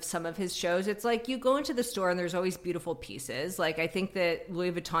staging of some of his shows, it's like you go into the store and there's always beautiful pieces. Like, I think that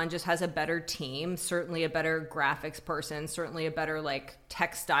Louis Vuitton just has a better team, certainly a better graphics person, certainly a better like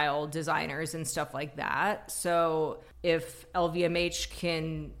textile designers and stuff like that. So if LVMH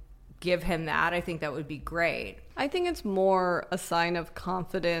can give him that, I think that would be great. I think it's more a sign of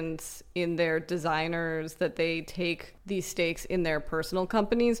confidence in their designers that they take these stakes in their personal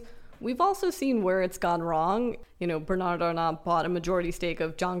companies. We've also seen where it's gone wrong. You know, Bernard Arnault bought a majority stake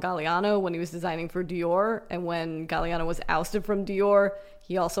of John Galliano when he was designing for Dior. And when Galliano was ousted from Dior,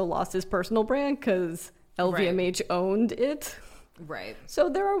 he also lost his personal brand because LVMH owned it. Right. So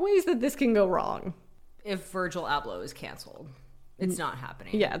there are ways that this can go wrong. If Virgil Abloh is canceled, it's not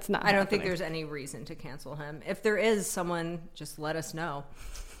happening. Yeah, it's not I don't think happening. there's any reason to cancel him. If there is, someone just let us know.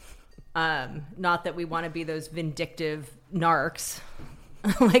 Not that we want to be those vindictive narcs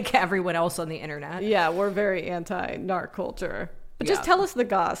like everyone else on the internet. Yeah, we're very anti-narc culture. But just tell us the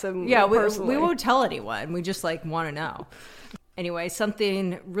gossip. Yeah, we won't tell anyone. We just like want to know. Anyway,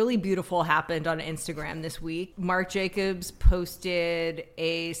 something really beautiful happened on Instagram this week. Marc Jacobs posted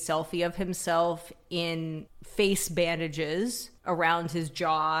a selfie of himself in face bandages around his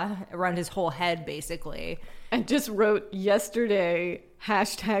jaw, around his whole head, basically. And just wrote yesterday,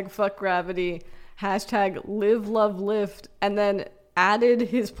 #fuckgravity, #live-love-lift, and then added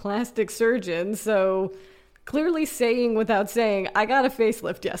his plastic surgeon. So clearly saying without saying, I got a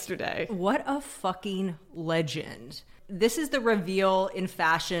facelift yesterday. What a fucking legend. This is the reveal in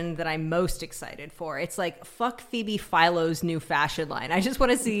fashion that I'm most excited for. It's like, fuck Phoebe Philo's new fashion line. I just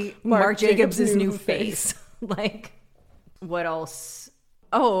want to see Marc Jacobs' new face. Like, what else?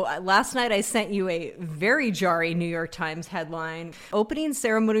 Oh, last night I sent you a very jarring New York Times headline. Opening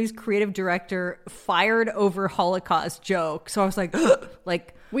ceremony's creative director fired over Holocaust joke. So I was like,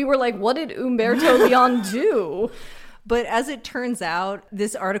 like, we were like, what did Umberto Leon do? But as it turns out,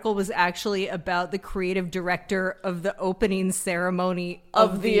 this article was actually about the creative director of the opening ceremony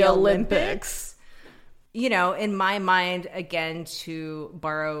of the Olympics. You know, in my mind, again, to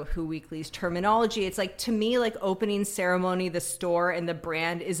borrow Who Weekly's terminology, it's like, to me, like, opening ceremony, the store and the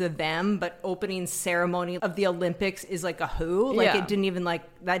brand is a them, but opening ceremony of the Olympics is like a who. Like, it didn't even, like,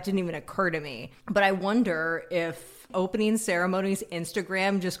 that didn't even occur to me. But I wonder if opening ceremonies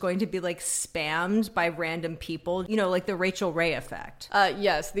Instagram just going to be like spammed by random people, you know, like the Rachel Ray effect.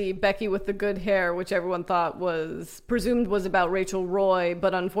 Yes, the Becky with the good hair, which everyone thought was presumed was about Rachel Roy,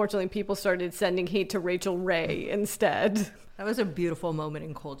 but unfortunately people started sending hate to Rachel Ray instead. That was a beautiful moment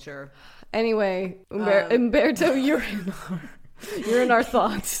in culture. Anyway, Umberto, you're in our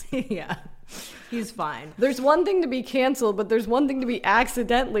thoughts. Yeah, he's fine. There's one thing to be canceled, but there's one thing to be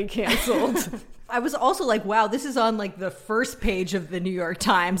accidentally canceled. I was also like, wow, this is on like the first page of the New York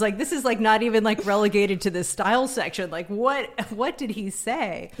Times. Like, this is like not even like relegated to the style section. Like, what did he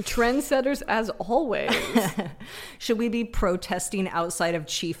say? Trendsetters as always. Should we be protesting outside of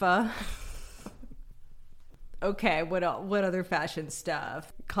Chifa? Okay, what other fashion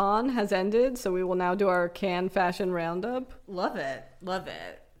stuff? Cannes has ended, so we will now do our Cannes fashion roundup. Love it. Love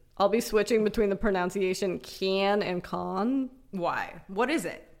it. I'll be switching between the pronunciation Cannes and Cannes. Why? What is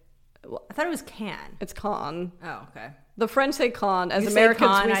it? I thought it was can. It's Cannes. Oh, okay. The French say Cannes. As you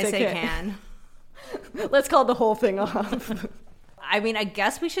Americans, say con, we I say can. Let's call the whole thing off. I mean, I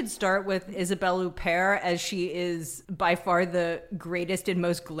guess we should start with Isabelle Huppert, as she is by far the greatest and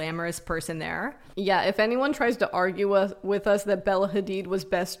most glamorous person there. Yeah, if anyone tries to argue with us that Bella Hadid was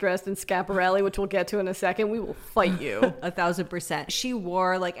best dressed in Schiaparelli, which we'll get to in a second, we will fight you. 1,000%. She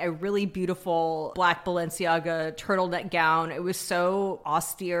wore like a really beautiful black Balenciaga turtleneck gown. It was so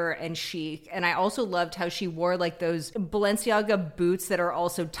austere and chic. And I also loved how she wore like those Balenciaga boots that are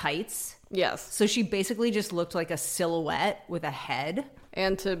also tights. Yes. So she basically just looked like a silhouette with a head.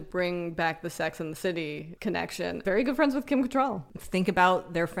 And to bring back the Sex and the City connection, very good friends with Kim Cattrall. Think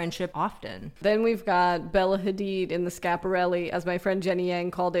about their friendship often. Then we've got Bella Hadid in the Schiaparelli, as my friend Jenny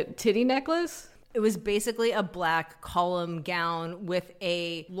Yang called it, titty necklace. It was basically a black column gown with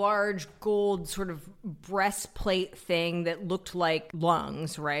a large gold sort of breastplate thing that looked like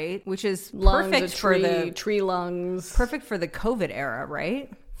lungs, right? Which is perfect for the tree lungs. Perfect for the COVID era,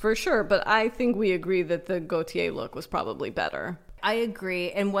 right? For sure, but I think we agree that the Gaultier look was probably better. I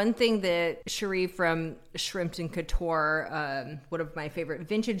agree. And one thing that Cherie from Shrimped and Couture, one of my favorite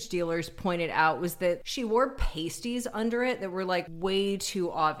vintage dealers, pointed out was that she wore pasties under it that were like way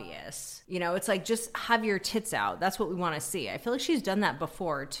too obvious. You know, it's like, just have your tits out. That's what we want to see. I feel like she's done that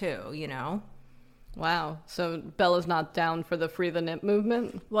before too, you know? Wow. So Bella's not down for the Free the Nip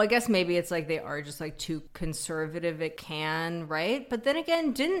movement? Well, I guess maybe it's like they are just like too conservative it can, right? But then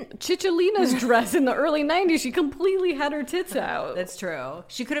again, didn't Chicholina's dress in the early 90s, she completely had her tits out. That's true.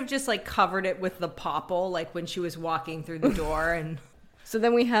 She could have just like covered it with the popple like when she was walking through the door. And So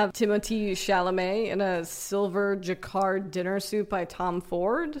then we have Timothée Chalamet in a silver jacquard dinner suit by Tom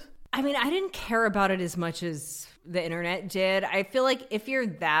Ford. I mean, I didn't care about it as much as the internet did. I feel like if you're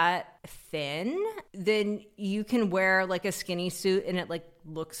that thin, then you can wear like a skinny suit and it like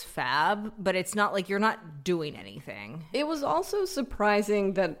looks fab, but it's not like you're not doing anything. It was also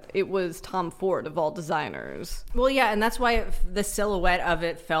surprising that it was Tom Ford of all designers. Well, yeah, and that's why the silhouette of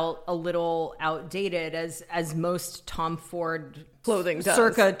it felt a little outdated, as most Tom Ford clothing does.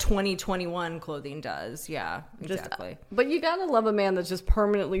 Circa 2021 clothing does. Yeah, exactly. But you gotta love a man that's just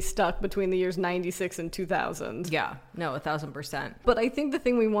permanently stuck between the years 96 and 2000. Yeah, no, 1,000%. But I think the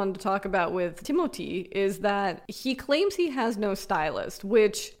thing we wanted to talk about with Timothy is that he claims he has no stylist,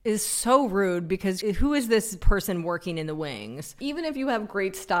 which is so rude, because who is this person working in the wings? Even if you have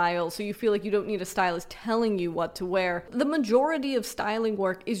great style, so you feel like you don't need a stylist telling you what to wear, the majority of styling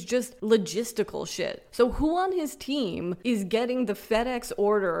work is just logistical shit. So who on his team is getting the FedEx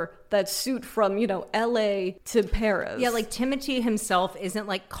order that suit from, you know, LA to Paris? Yeah, like Timothy himself isn't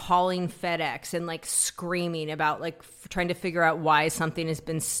like calling FedEx and like screaming about like trying to figure out why something has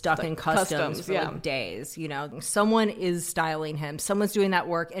been stuck in customs for like days. You know, someone is styling him, someone's doing that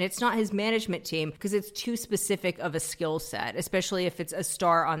work, and it's not his management team because it's too specific of a skill set, especially if it's a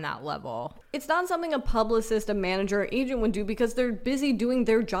star on that level. It's not something a publicist, a manager, or agent would do because they're busy doing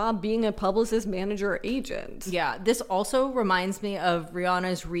their job being a publicist, manager, or agent. Yeah, this also reminds me of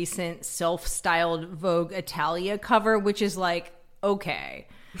Rihanna's recent self-styled Vogue Italia cover, which is like, okay.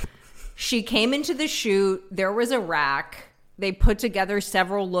 She came into the shoot, there was a rack. They put together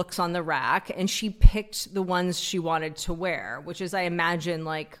several looks on the rack, and she picked the ones she wanted to wear, which is, I imagine,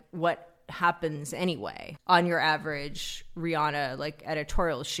 like what happens anyway on your average Rihanna like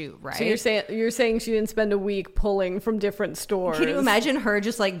editorial shoot, right? So you're saying she didn't spend a week pulling from different stores. Can you imagine her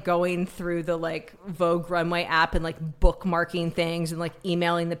just like going through the like Vogue runway app and like bookmarking things and like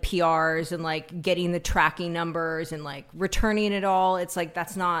emailing the PRs and like getting the tracking numbers and like returning it all? It's like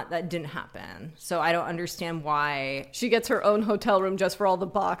that didn't happen. So I don't understand why she gets her own hotel room just for all the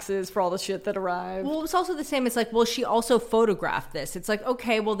boxes, for all the shit that arrived. Well, it's also the same. It's like, well, she also photographed this. It's like,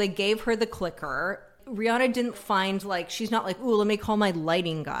 okay, well, they gave her the clicker. Rihanna didn't find like, she's not like, ooh, let me call my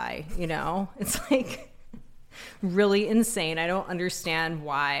lighting guy, you know? It's like really insane. I don't understand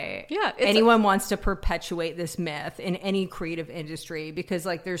why anyone wants to perpetuate this myth in any creative industry, because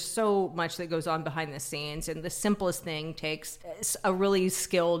like there's so much that goes on behind the scenes, and the simplest thing takes a really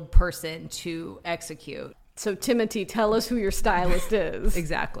skilled person to execute. So Timothy, tell us who your stylist is.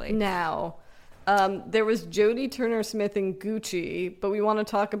 Exactly. Now, there was Jodie Turner-Smith in Gucci, but we want to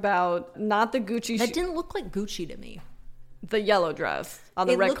talk about not the Gucci. That didn't look like Gucci to me. The yellow dress on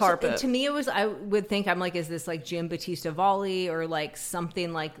the red carpet. To me, it was. I would think, I'm like, is this like Giambattista Valli or like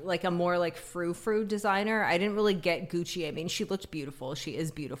something like a more like frou-frou designer? I didn't really get Gucci. I mean, she looked beautiful. She is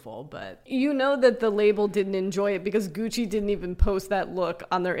beautiful, but you know that the label didn't enjoy it because Gucci didn't even post that look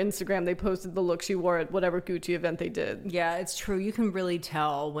on their Instagram. They posted the look she wore at whatever Gucci event they did. Yeah, it's true. You can really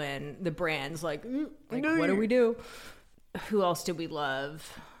tell when the brand's like what do we do? Who else did we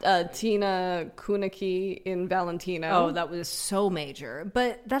love? Tina Kuniki in Valentino. Oh, that was so major.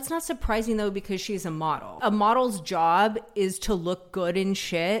 But that's not surprising, though, because she's a model. A model's job is to look good in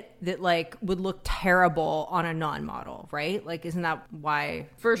shit that, like, would look terrible on a non-model, right? Like, isn't that why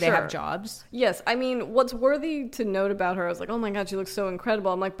they have jobs? Yes. I mean, what's worthy to note about her, I was like, oh my God, she looks so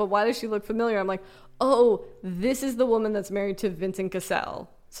incredible. I'm like, but why does she look familiar? I'm like, oh, this is the woman that's married to Vincent Cassel.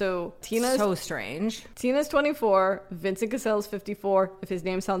 So Tina's so strange. Tina's 24, Vincent Cassell's 54. If his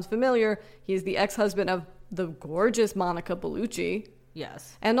name sounds familiar, he is the ex-husband of the gorgeous Monica Bellucci.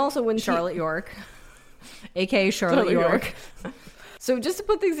 Yes. And also when Charlotte York, aka Charlotte York. So just to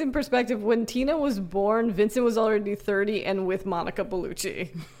put things in perspective, when Tina was born, Vincent was already 30 and with Monica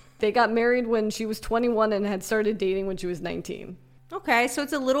Bellucci. They got married when she was 21 and had started dating when she was 19. Okay, so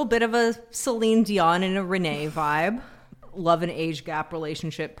it's a little bit of a Celine Dion and a Renee vibe. Love an age gap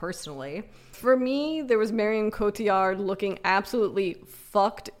relationship personally. For me, there was Marion Cotillard looking absolutely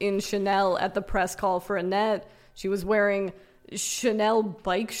fucked in Chanel at the press call for Annette. She was wearing Chanel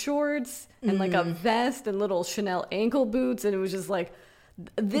bike shorts and like a vest and little Chanel ankle boots, and it was just like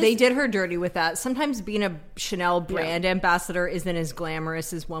they did her dirty with that. Sometimes being a Chanel brand ambassador isn't as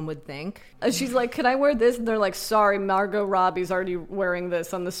glamorous as one would think. She's like, "Can I wear this?" And they're like, "Sorry, Margot Robbie's already wearing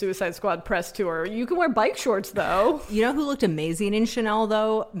this on the Suicide Squad press tour. You can wear bike shorts though." You know who looked amazing in Chanel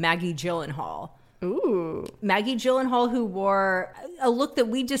though? Maggie Gyllenhaal. Ooh. Maggie Gyllenhaal, who wore a look that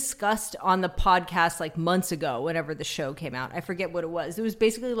we discussed on the podcast like months ago, whenever the show came out. I forget what it was. It was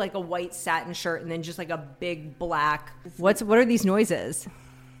basically like a white satin shirt and then just like a big black. What are these noises?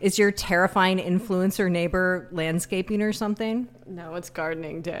 Is your terrifying influencer neighbor landscaping or something? No, it's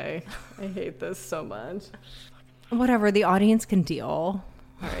gardening day. I hate this so much. Whatever, the audience can deal.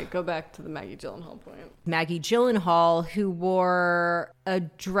 All right, go back to the Maggie Gyllenhaal point. Maggie Gyllenhaal, who wore a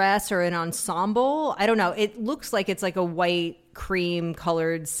dress or an ensemble. I don't know. It looks like it's like a white cream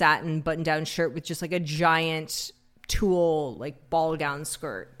colored satin button down shirt with just like a giant tulle like ball gown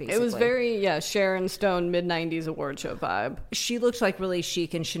skirt, basically. It was very Sharon Stone mid-90s award show vibe. She looked like really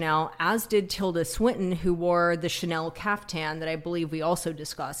chic in Chanel, as did Tilda Swinton, who wore the Chanel caftan that I believe we also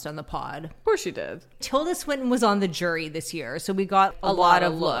discussed on the pod. Of course she did. Tilda Swinton was on the jury this year, so we got a lot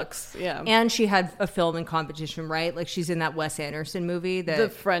of looks. Yeah. And she had a film in competition, right? Like she's in that Wes Anderson movie. The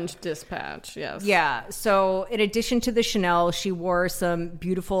French Dispatch, yes. Yeah. So in addition to the Chanel, she wore some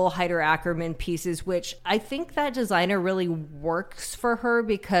beautiful Heider Ackerman pieces, which I think that designer really works for her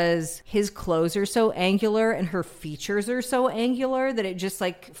because his clothes are so angular and her features are so angular that it just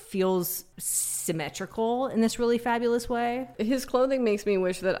like feels symmetrical in this really fabulous way. His clothing makes me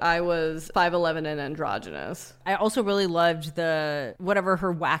wish that I was 5'11" and androgynous. I also really loved the whatever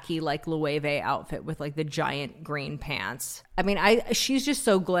her wacky like Loewe outfit with like the giant green pants. I mean, she's just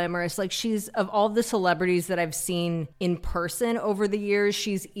so glamorous. Like she's, of all the celebrities that I've seen in person over the years,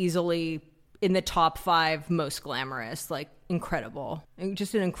 she's easily in the top 5 most glamorous. Like incredible.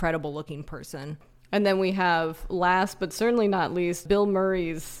 Just an incredible looking person. And then we have, last but certainly not least, Bill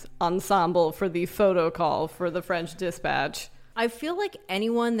Murray's ensemble for the photo call for the French Dispatch. I feel like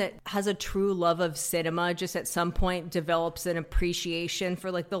anyone that has a true love of cinema just at some point develops an appreciation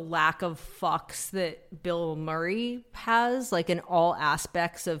for like the lack of fucks that Bill Murray has, like in all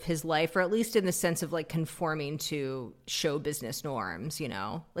aspects of his life, or at least in the sense of like conforming to show business norms, you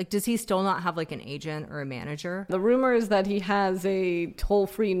know? Like, does he still not have like an agent or a manager? The rumor is that he has a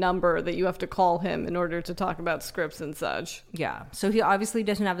toll-free number that you have to call him in order to talk about scripts and such. Yeah. So he obviously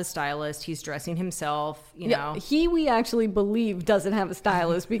doesn't have a stylist. He's dressing himself, you know? We actually believe doesn't have a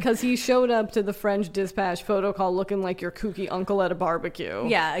stylist because he showed up to the French Dispatch photo call looking like your kooky uncle at a barbecue.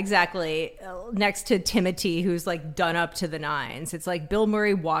 Yeah, exactly. Next to Timothy, who's like done up to the nines. It's like Bill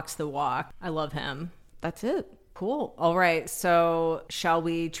Murray walks the walk. I love him. That's it. Cool. All right. So shall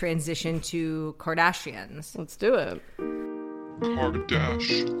we transition to Kardashians? Let's do it.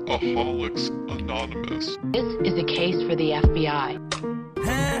 Kardashians Anonymous. This is a case for the FBI.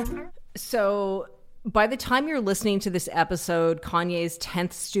 So by the time you're listening to this episode, Kanye's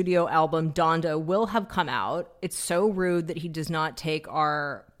 10th studio album, Donda, will have come out. It's so rude that he does not take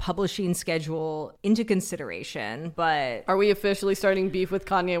our publishing schedule into consideration, but... Are we officially starting beef with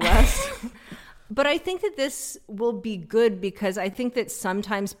Kanye West? But I think that this will be good because I think that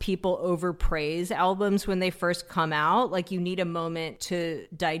sometimes people overpraise albums when they first come out. Like, you need a moment to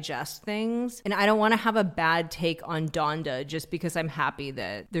digest things. And I don't want to have a bad take on Donda just because I'm happy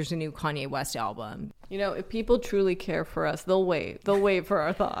that there's a new Kanye West album. You know, if people truly care for us, they'll wait. They'll wait for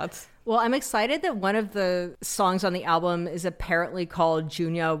our thoughts. Well, I'm excited that one of the songs on the album is apparently called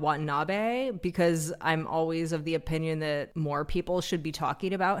Junya Watanabe because I'm always of the opinion that more people should be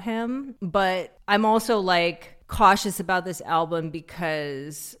talking about him. But I'm also like cautious about this album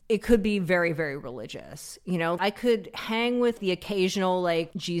because it could be very, very religious. You know, I could hang with the occasional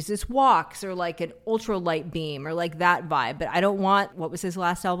like Jesus Walks or like an ultra light beam or like that vibe, but I don't want, what was his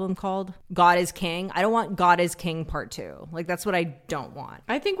last album called? God is King. I don't want God is King Part 2. Like, that's what I don't want.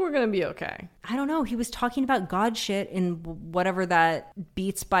 I think we're going to be okay. I don't know. He was talking about God shit in whatever that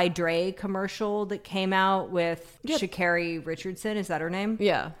Beats by Dre commercial that came out with Sha'Carri Richardson. Is that her name?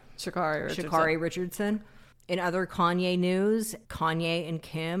 Yeah. Sha'Carri Richardson. In other Kanye news, Kanye and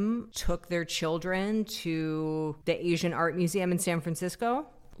Kim took their children to the Asian Art Museum in San Francisco.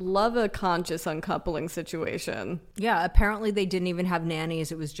 Love a conscious uncoupling situation. Yeah, apparently they didn't even have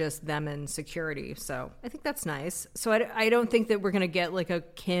nannies. It was just them and security. So I think that's nice. So I don't think that we're going to get like a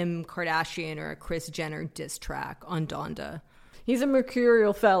Kim Kardashian or a Kris Jenner diss track on Donda. He's a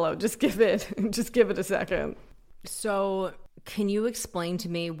mercurial fellow. Just give it a second. So can you explain to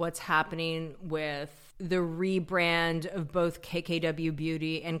me what's happening with the rebrand of both KKW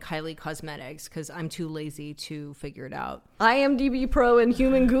Beauty and Kylie Cosmetics because I'm too lazy to figure it out. IMDb Pro and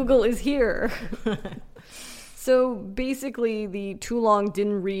human Google is here. So basically, the too long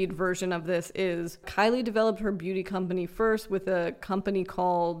didn't read version of this is Kylie developed her beauty company first with a company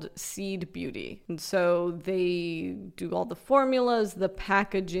called Seed Beauty. And so they do all the formulas, the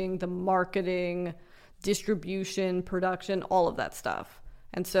packaging, the marketing, distribution, production, all of that stuff.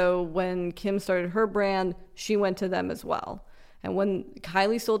 And so when Kim started her brand, she went to them as well. And when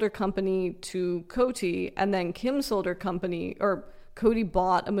Kylie sold her company to Coty, and then Kim sold her company, or Coty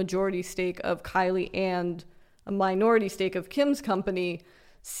bought a majority stake of Kylie and a minority stake of Kim's company,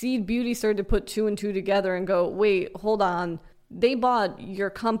 Seed Beauty started to put two and two together and go, wait, hold on. They bought your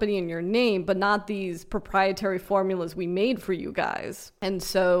company and your name, but not these proprietary formulas we made for you guys. And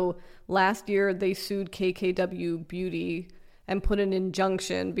so last year they sued KKW Beauty and put an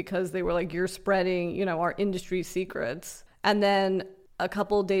injunction because they were like, you're spreading, you know, our industry secrets. And then a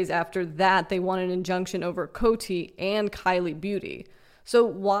couple of days after that, they won an injunction over Coty and Kylie Beauty. So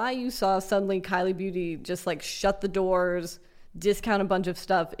why you saw suddenly Kylie Beauty just like shut the doors, discount a bunch of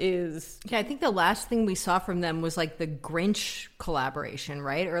stuff is... Yeah, I think the last thing we saw from them was like the Grinch collaboration,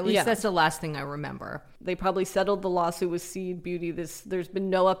 right? Or at least that's the last thing I remember. They probably settled the lawsuit with Seed Beauty. There's been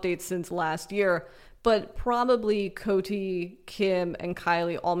no updates since last year, but probably Coty, Kim, and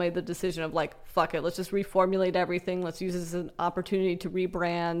Kylie all made the decision of like, fuck it, let's just reformulate everything. Let's use this as an opportunity to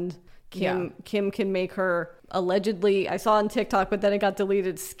rebrand. Kim can make her allegedly, I saw on TikTok, but then it got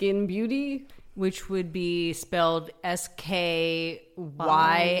deleted, Skin Beauty. Which would be spelled SKYNN,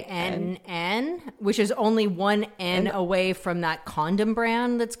 which is only one N away from that condom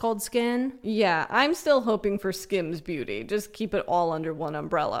brand that's called Skin. Yeah, I'm still hoping for Skims Beauty. Just keep it all under one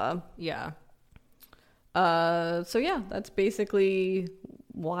umbrella. Yeah. So yeah, that's basically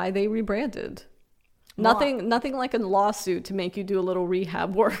why they rebranded. Nothing like a lawsuit to make you do a little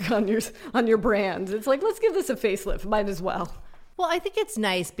rehab work on your brand. It's like, let's give this a facelift. Might as well. Well, I think it's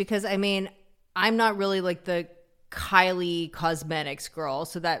nice because, I mean, I'm not really like the Kylie Cosmetics girl,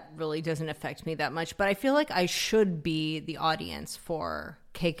 so that really doesn't affect me that much. But I feel like I should be the audience for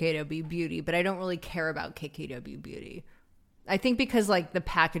KKW Beauty, but I don't really care about KKW Beauty. I think because like the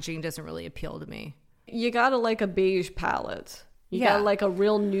packaging doesn't really appeal to me. You gotta like a beige palette. You got like a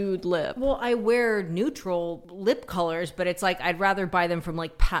real nude lip. Well, I wear neutral lip colors, but it's like I'd rather buy them from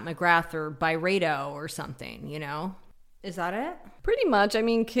like Pat McGrath or Byredo or something, you know? Is that it? Pretty much. I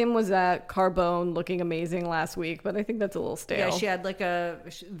mean, Kim was at Carbone looking amazing last week, but I think that's a little stale. Yeah, she had like a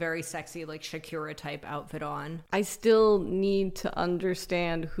very sexy like Shakira type outfit on. I still need to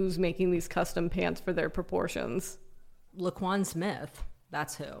understand who's making these custom pants for their proportions. Laquan Smith.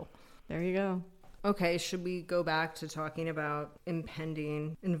 That's who. There you go. Okay, should we go back to talking about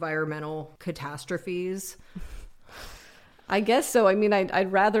impending environmental catastrophes? I guess so. I mean,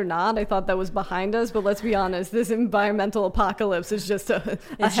 I'd rather not. I thought that was behind us, but let's be honest, this environmental apocalypse is just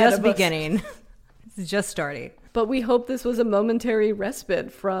it's just beginning. It's just starting. But we hope this was a momentary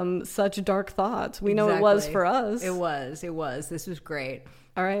respite from such dark thoughts. We know it was for us. It was. This was great.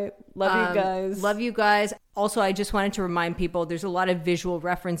 All right. Love you guys. Love you guys. Also, I just wanted to remind people there's a lot of visual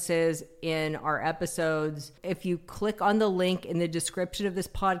references in our episodes. If you click on the link in the description of this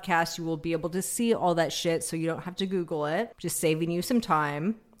podcast, you will be able to see all that shit so you don't have to Google it. Just saving you some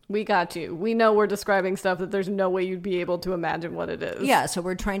time. We got you. We know we're describing stuff that there's no way you'd be able to imagine what it is. Yeah, so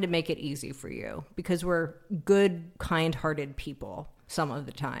we're trying to make it easy for you because we're good, kind-hearted people some of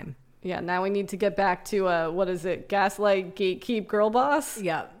the time. Yeah, now we need to get back to, what is it? Gaslight, gatekeep, girl boss?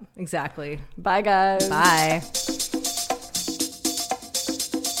 Yeah, exactly. Bye, guys. Bye.